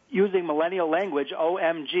 Using millennial language,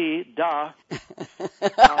 OMG, duh.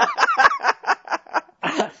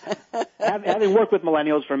 Having worked with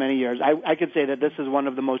millennials for many years, I could say that this is one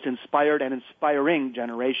of the most inspired and inspiring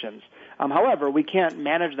generations. However, we can't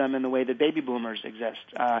manage them in the way that baby boomers exist.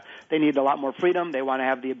 They need a lot more freedom. They want to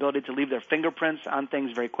have the ability to leave their fingerprints on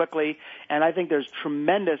things very quickly. And I think there's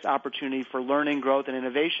tremendous opportunity for learning, growth, and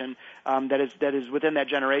innovation that is within that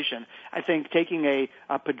generation. I think taking a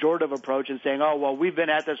pejorative approach and saying, oh, well, we've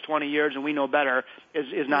been at this 20 years and we know better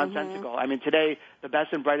is nonsensical. I mean, today, the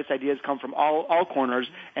best and brightest ideas come from all corners,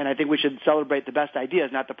 and I think we should celebrate the best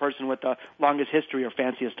ideas, not the person with the longest history or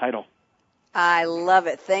fanciest title. I love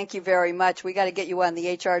it. Thank you very much. We got to get you on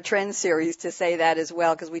the HR Trends series to say that as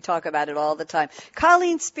well, because we talk about it all the time.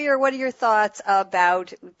 Colleen Speer, what are your thoughts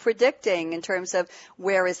about predicting in terms of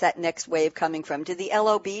where is that next wave coming from? Do the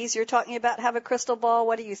LOBs you're talking about have a crystal ball?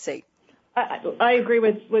 What do you see? I agree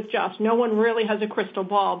with Josh. No one really has a crystal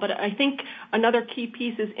ball, but I think another key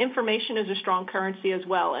piece is information is a strong currency as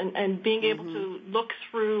well, and being able to look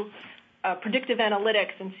through predictive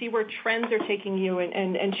analytics and see where trends are taking you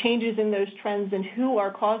and changes in those trends and who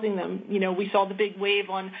are causing them. We saw the big wave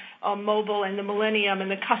on mobile and the millennium and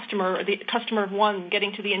the customer of one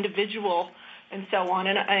getting to the individual and so on.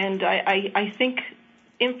 And I think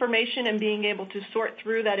information and being able to sort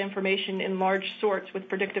through that information in large sorts with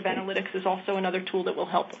predictive analytics is also another tool that will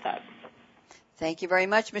help with that. Thank you very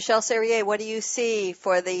much. Michel Sérié, what do you see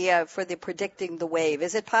for the predicting the wave?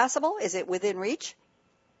 Is it possible? Is it within reach?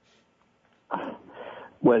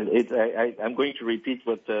 Well, I'm going to repeat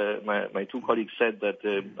what my two colleagues said, that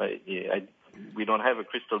we don't have a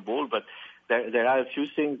crystal ball, but there are a few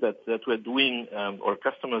things that we're doing or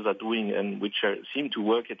customers are doing and which seem to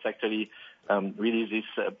work. It's actually really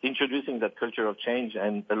this introducing that culture of change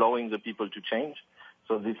and allowing the people to change.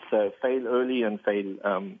 So this fail early and fail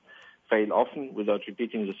often without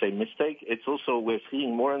repeating the same mistake. It's also, we're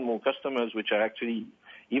seeing more and more customers which are actually,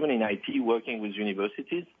 even in IT, working with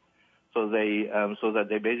universities. So that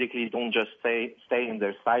they basically don't just stay in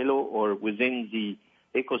their silo or within the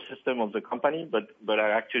ecosystem of the company, but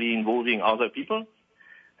are actually involving other people.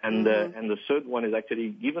 And the third one is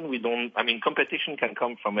actually, competition can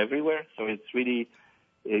come from everywhere. So it's really,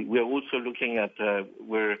 we're also looking at I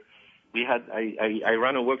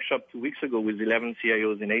ran a workshop 2 weeks ago with 11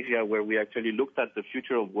 CIOs in Asia where we actually looked at the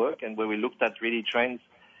future of work and where we looked at really trends,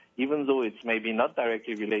 even though it's maybe not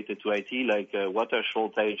directly related to IT, like water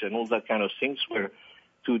shortage and all that kind of things, where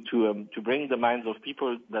to bring the minds of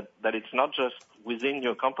people that it's not just within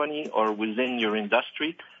your company or within your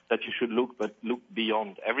industry that you should look, but look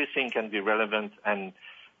beyond. Everything can be relevant and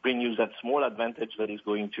bring you that small advantage that is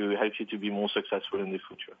going to help you to be more successful in the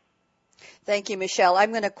future. Thank you, Michel.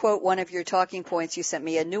 I'm going to quote one of your talking points. You sent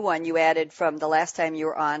me a new one you added from the last time you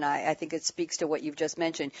were on. I think it speaks to what you've just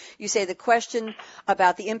mentioned. You say the question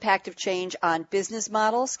about the impact of change on business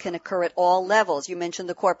models can occur at all levels. You mentioned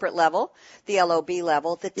the corporate level, the LOB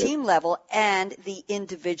level, the team level, and the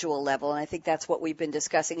individual level. And I think that's what we've been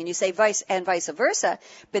discussing. And you say vice versa.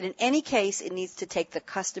 But in any case, it needs to take the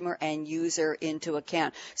customer and user into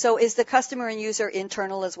account. So is the customer and user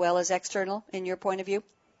internal as well as external in your point of view?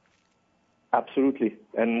 Absolutely.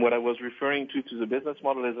 And what I was referring to the business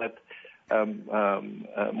model is that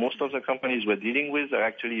most of the companies we're dealing with are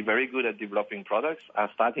actually very good at developing products, are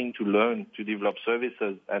starting to learn to develop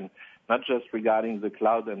services, and not just regarding the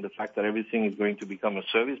cloud and the fact that everything is going to become a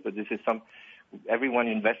service, but this is everyone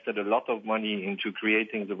invested a lot of money into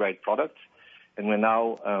creating the right products. And we're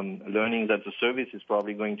now learning that the service is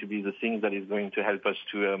probably going to be the thing that is going to help us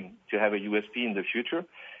to have a USP in the future.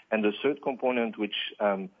 And the third component, which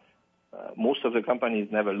most of the companies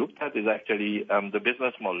never looked at is actually the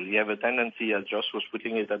business model. You have a tendency, as Josh was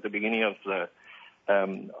putting it at the beginning of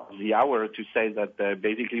the hour, to say that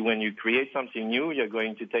basically when you create something new, you're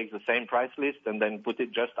going to take the same price list and then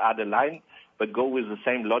just add a line, but go with the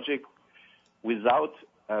same logic without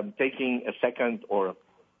taking a second or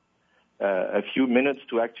a few minutes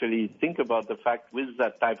to actually think about the fact, with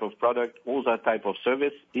that type of product or that type of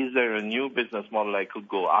service, is there a new business model I could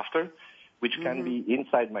go after, which can be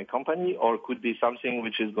inside my company, or could be something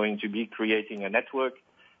which is going to be creating a network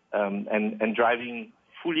and driving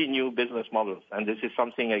fully new business models. And this is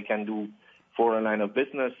something I can do for a line of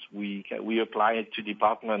business. We apply it to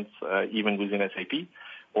departments, even within SAP,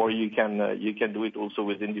 or you can do it also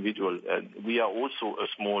with individual. We are also a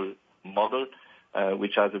small model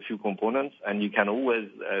which has a few components, and you can always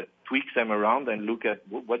tweak them around and look at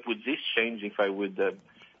what would this change if I would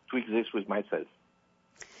tweak this with myself.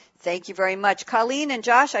 Thank you very much. Colleen and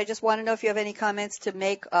Josh, I just want to know if you have any comments to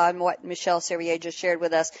make on what Michel Sérié just shared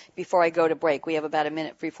with us before I go to break. We have about a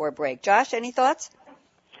minute before break. Josh, any thoughts?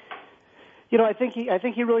 I think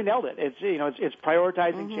he really nailed it. It's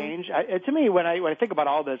prioritizing change. To me, when I think about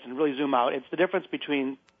all this and really zoom out, it's the difference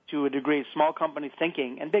between, to a degree, small company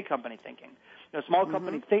thinking and big company thinking. Small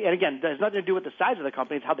companies think, and again, there's nothing to do with the size of the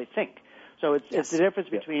company; it's how they think. So it's the difference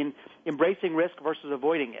between embracing risk versus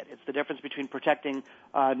avoiding it. It's the difference between protecting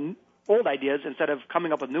old ideas instead of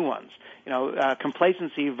coming up with new ones.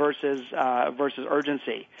 Complacency versus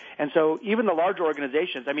urgency. And so even the larger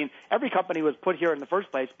organizations, every company was put here in the first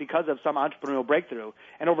place because of some entrepreneurial breakthrough.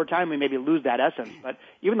 And over time, we maybe lose that essence. But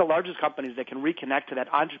even the largest companies that can reconnect to that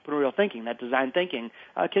entrepreneurial thinking, that design thinking,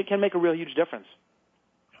 can make a real huge difference.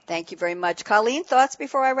 Thank you very much. Colleen, thoughts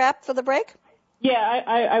before I wrap for the break? Yeah,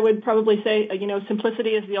 I would probably say,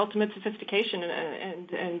 simplicity is the ultimate sophistication, and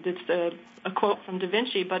it's a quote from Da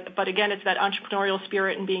Vinci, but again, it's that entrepreneurial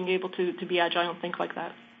spirit and being able to be agile and think like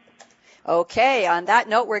that. Okay, on that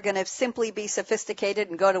note, we're going to simply be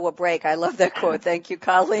sophisticated and go to a break. I love that quote. Thank you,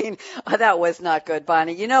 Colleen. Oh, that was not good,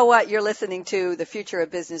 Bonnie. You know what? You're listening to The Future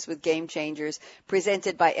of Business with Game Changers,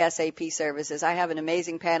 presented by SAP Services. I have an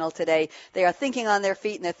amazing panel today. They are thinking on their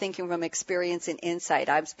feet, and they're thinking from experience and insight.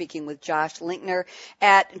 I'm speaking with Josh Linkner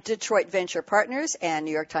at Detroit Venture Partners and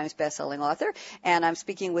New York Times bestselling author, and I'm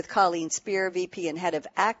speaking with Colleen Speer, VP and Head of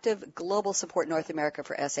Active Global Support North America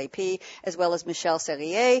for SAP, as well as Michel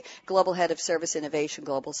Sérié, Global Head of Service Innovation,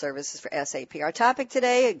 Global Services for SAP. Our topic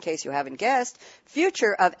today, in case you haven't guessed,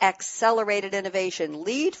 future of accelerated innovation.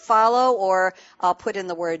 Lead, follow, or I'll put in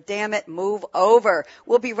the word, damn it, move over.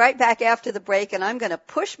 We'll be right back after the break, and I'm going to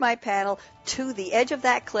push my panel to the edge of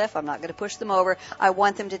that cliff. I'm not going to push them over. I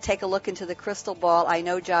want them to take a look into the crystal ball. I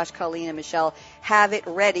know Josh, Colleen, and Michelle have it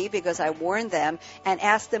ready because I warned them and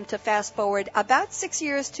asked them to fast forward about 6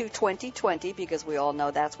 years to 2020, because we all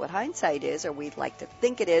know that's what hindsight is, or we'd like to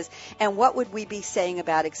think it is. And what would we be saying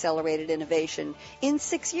about accelerated innovation in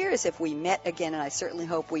 6 years if we met again? And I certainly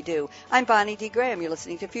hope we do. I'm Bonnie D. Graham. You're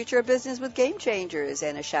listening to Future of Business with Game Changers.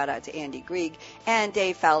 And a shout out to Andy Grieg and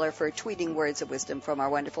Dave Fowler for tweeting words of wisdom from our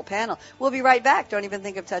wonderful panel. We'll be right back. Don't even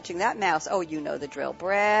think of touching that mouse. Oh, you know the drill.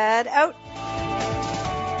 Brad, out.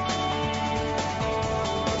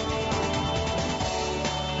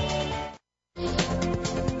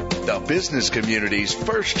 The business community's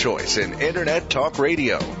first choice in Internet Talk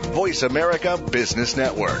Radio. Voice America Business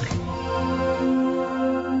Network.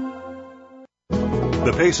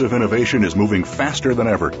 The pace of innovation is moving faster than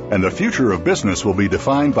ever, and the future of business will be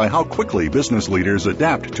defined by how quickly business leaders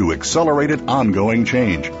adapt to accelerated ongoing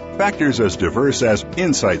change. Factors as diverse as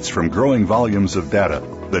insights from growing volumes of data,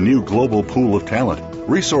 the new global pool of talent,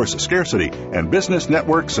 resource scarcity, and business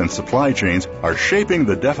networks and supply chains are shaping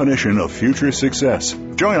the definition of future success.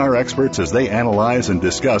 Join our experts as they analyze and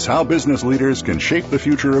discuss how business leaders can shape the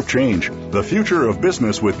future of change. The Future of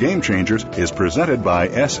Business with Game Changers is presented by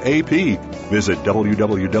SAP. Visit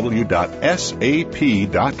www.sap.com.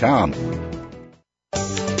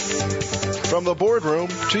 From the boardroom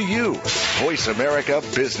to you, Voice America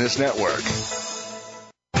Business Network.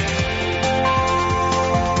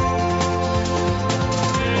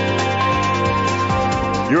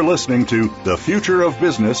 You're listening to The Future of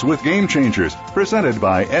Business with Game Changers, presented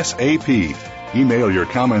by SAP. Email your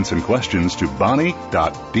comments and questions to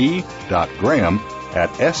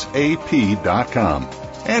bonnie.d.graham@sap.com.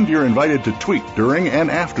 And you're invited to tweet during and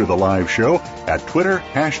after the live show at Twitter,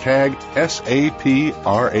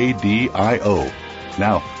 #SAPRADIO.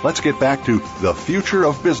 Now, let's get back to The Future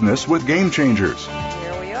of Business with Game Changers.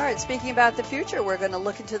 And speaking about the future, we're going to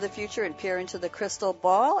look into the future and peer into the crystal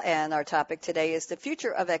ball. And our topic today is the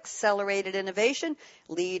future of accelerated innovation.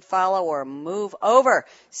 Lead, follow, or move over.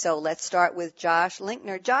 So let's start with Josh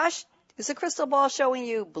Linkner. Josh, Is the crystal ball showing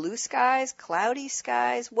you blue skies, cloudy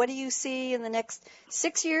skies? What do you see in the next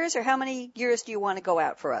 6 years, or how many years do you want to go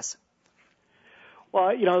out for us? Well,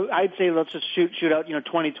 I'd say let's just shoot out,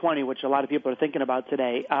 2020, which a lot of people are thinking about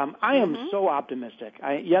today. I am so optimistic.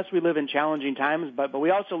 Yes, we live in challenging times, but we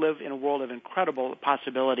also live in a world of incredible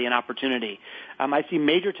possibility and opportunity. I see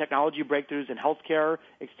major technology breakthroughs in healthcare,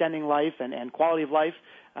 extending life and quality of life.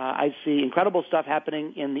 I see incredible stuff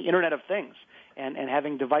happening in the Internet of Things and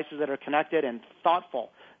having devices that are connected and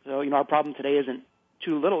thoughtful. So, our problem today isn't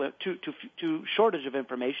too shortage of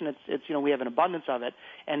information. It's we have an abundance of it,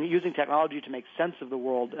 and using technology to make sense of the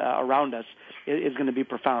world around us is going to be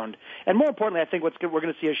profound. And more importantly, I think we're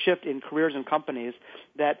going to see a shift in careers and companies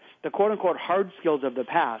that the quote unquote hard skills of the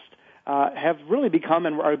past have really become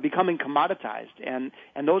and are becoming commoditized, and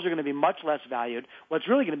those are going to be much less valued. What's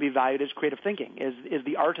really going to be valued is creative thinking, is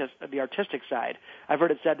the artistic side. I've heard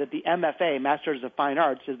it said that the MFA, Masters of Fine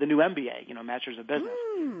Arts, is the new MBA, Masters of Business.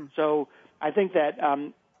 So I think that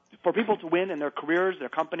for people to win in their careers, their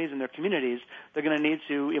companies, and their communities, they're going to need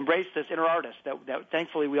to embrace this inner artist that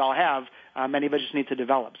thankfully we all have. Many of us just need to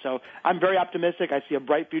develop. So I'm very optimistic. I see a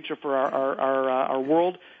bright future for our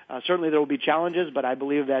world. Certainly there will be challenges, but I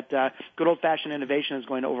believe that good old-fashioned innovation is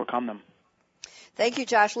going to overcome them. Thank you,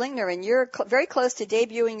 Josh Linkner. And you're very close to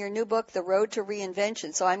debuting your new book, The Road to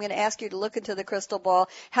Reinvention. So I'm going to ask you to look into the crystal ball.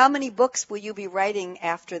 How many books will you be writing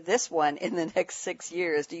after this one in the next 6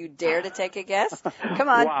 years? Do you dare to take a guess? Come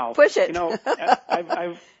on, wow. Push it.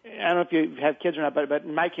 I don't know if you have kids or not, but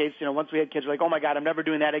in my case, once we had kids, we're like, oh my God, I'm never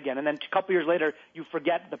doing that again. And then a couple years later, you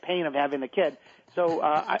forget the pain of having the kid. So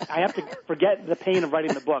I have to forget the pain of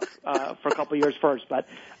writing the book for a couple of years first. But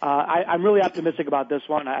I'm really optimistic about this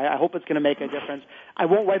one. I hope it's going to make a difference. I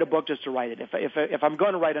won't write a book just to write it. If I'm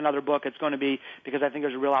going to write another book, it's going to be because I think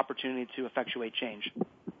there's a real opportunity to effectuate change.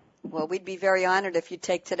 Well, we'd be very honored if you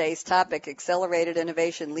take today's topic, accelerated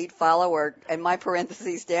innovation, lead, follow, or, in my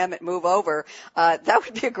parentheses, damn it, move over. That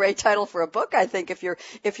would be a great title for a book, I think. If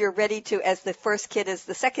you're ready to, as the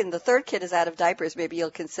third kid is out of diapers, maybe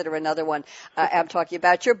you'll consider another one. I'm talking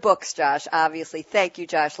about your books, Josh, obviously. Thank you,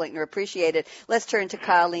 Josh Linkner. Appreciate it. Let's turn to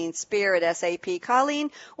Colleen Speer at SAP.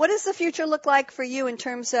 Colleen, what does the future look like for you in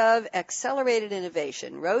terms of accelerated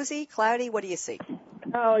innovation? Rosy, cloudy, what do you see?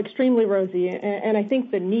 Oh, extremely rosy. And I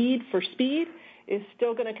think the need for speed is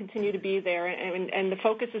still going to continue to be there, and the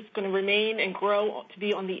focus is going to remain and grow to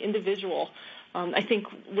be on the individual. I think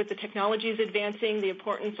with the technologies advancing, the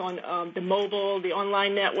importance on the mobile, the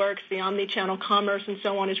online networks, the omni-channel commerce, and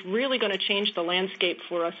so on is really going to change the landscape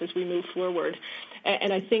for us as we move forward.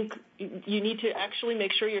 And I think you need to actually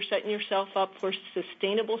make sure you're setting yourself up for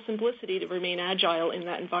sustainable simplicity to remain agile in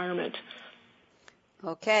that environment.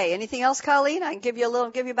 Okay. Anything else, Colleen? I can give you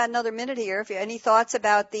about another minute here. If you any thoughts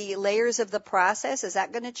about the layers of the process, is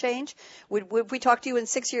that going to change? Would we talk to you in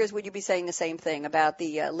 6 years? Would you be saying the same thing about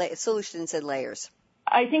the solutions and layers?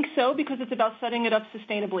 I think so, because it's about setting it up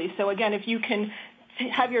sustainably. So again, if you can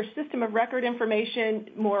have your system of record information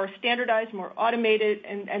more standardized, more automated,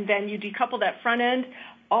 and then you decouple that front end,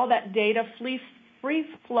 all that data free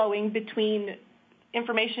flowing between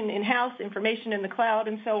information in-house, information in the cloud,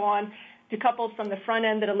 and so on, decoupled from the front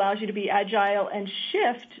end that allows you to be agile and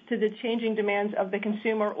shift to the changing demands of the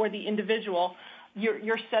consumer or the individual,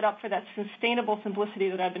 you're set up for that sustainable simplicity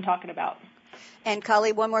that I've been talking about. And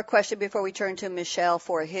Colleen, one more question before we turn to Michel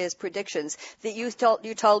for his predictions. That you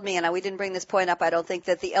told me, and we didn't bring this point up, I don't think,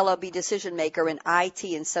 that the LOB decision maker and IT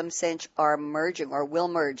in some sense are merging or will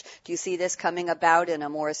merge. Do you see this coming about in a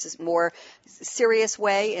more serious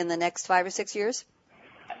way in the next 5 or 6 years?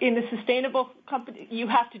 In the sustainable company, you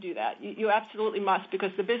have to do that. You absolutely must,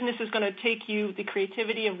 because the business is going to take you the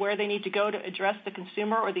creativity of where they need to go to address the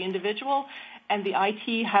consumer or the individual, and the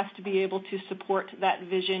IT has to be able to support that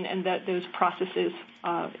vision and those processes.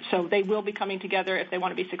 So they will be coming together if they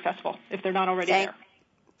want to be successful, if they're not already there.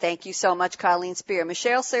 Thank you so much, Colleen Speer.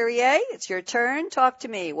 Michel Sérié, it's your turn. Talk to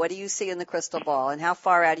me. What do you see in the crystal ball, and how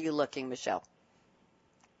far out are you looking, Michel?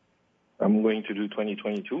 I'm going to do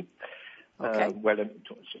 2022. Okay.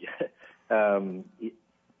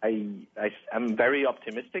 I'm very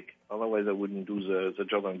optimistic. Otherwise, I wouldn't do the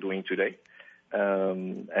job I'm doing today.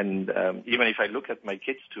 And even if I look at my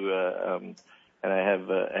kids too, and I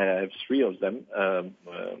have 3 of them,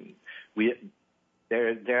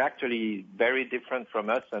 they're actually very different from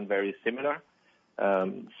us and very similar.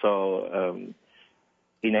 So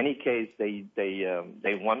in any case, they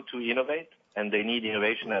want to innovate, and they need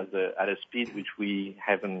innovation at a speed which we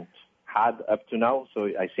haven't had up to now. So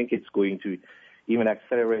I think it's going to even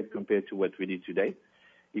accelerate compared to what we did today.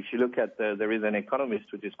 if you look at, there is an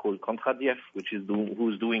economist which is called Kontradiev,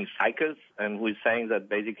 who's doing cycles, and who is saying that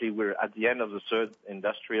basically we're at the end of the third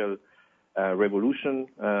industrial revolution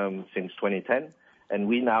since 2010. And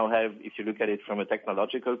we now have, if you look at it from a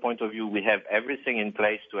technological point of view, we have everything in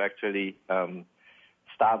place to actually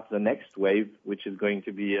start the next wave, which is going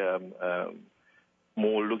to be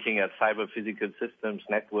more looking at cyber physical systems,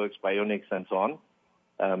 networks, bionics, and so on.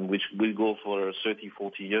 Which will go for 30,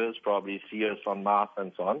 40 years, probably see us on Mars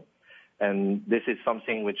and so on. And this is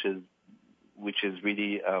something which is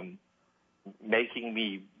really making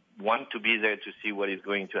me want to be there to see what is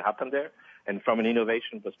going to happen there. And from an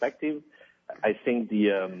innovation perspective, I think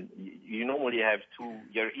you normally have two.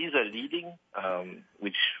 You're either leading,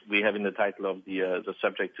 which we have in the title of the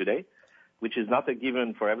subject today, which is not a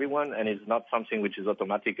given for everyone, and is not something which is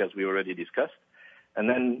automatic, as we already discussed. And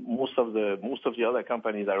then most of the other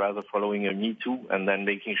companies are rather following a me too, and then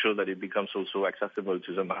making sure that it becomes also accessible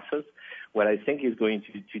to the masses. What I think is going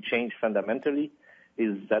to change fundamentally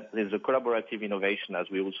is that there's a collaborative innovation, as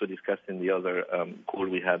we also discussed in the other call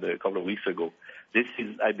we had a couple of weeks ago. This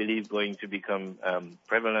is, I believe, going to become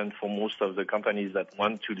prevalent for most of the companies that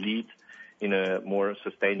want to lead in a more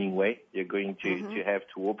sustaining way. You're going to have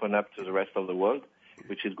to open up to the rest of the world,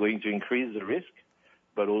 which is going to increase the risk,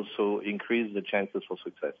 but also increase the chances for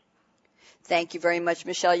success. Thank you very much,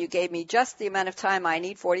 Michel. You gave me just the amount of time I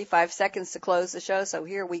need, 45 seconds to close the show, so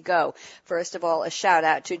here we go. First of all, a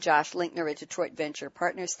shout-out to Josh Linkner at Detroit Venture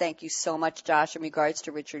Partners. Thank you so much, Josh, in regards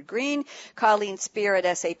to Richard Green, Colleen Speer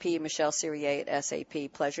at SAP, Michel Sérié at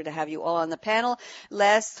SAP. Pleasure to have you all on the panel.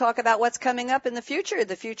 Let's talk about what's coming up in the future.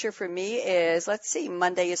 The future for me is,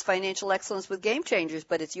 Monday is Financial Excellence with Game Changers,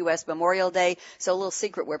 but it's U.S. Memorial Day, so a little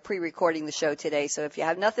secret, we're pre-recording the show today. So if you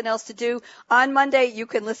have nothing else to do on Monday, you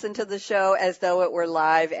can listen to the show as though it were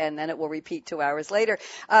live, and then it will repeat 2 hours later.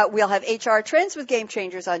 We'll have HR Trends with Game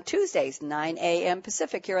Changers on Tuesdays, 9 a.m.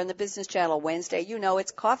 Pacific here on the Business Channel. Wednesday,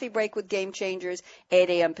 it's Coffee Break with Game Changers, 8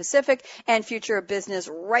 a.m. Pacific, and Future of Business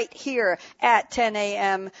right here at 10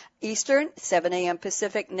 a.m. Eastern, 7 a.m.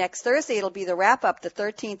 Pacific. Next Thursday, it'll be the wrap-up, the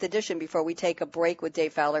 13th edition, before we take a break with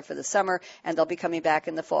Dave Fowler for the summer, and they'll be coming back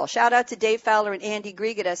in the fall. Shout out to Dave Fowler and Andy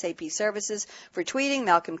Grieg at SAP Services for tweeting,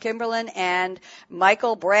 Malcolm Kimberlin and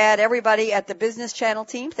Michael, Brad, everybody at the Business Channel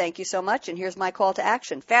team. Thank you so much, and here's my call to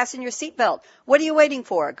action. Fasten your seatbelt. What are you waiting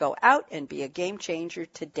for? Go out and be a game changer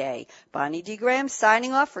today. Bonnie D. Graham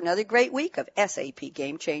signing off for another great week of SAP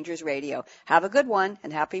Game Changers Radio. Have a good one,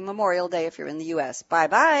 and happy Memorial Day if you're in the U.S.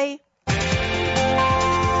 Bye-bye.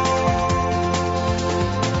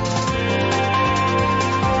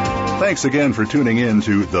 Thanks again for tuning in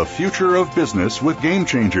to The Future of Business with Game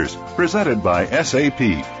Changers, presented by SAP.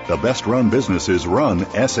 The best-run businesses run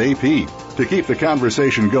SAP. To keep the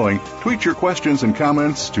conversation going, tweet your questions and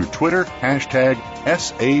comments to Twitter,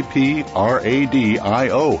 #SAPRADIO.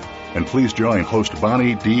 And please join host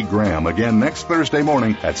Bonnie D. Graham again next Thursday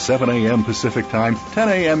morning at 7 a.m. Pacific Time, 10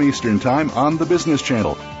 a.m. Eastern Time on the Business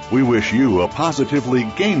Channel. We wish you a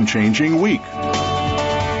positively game-changing week.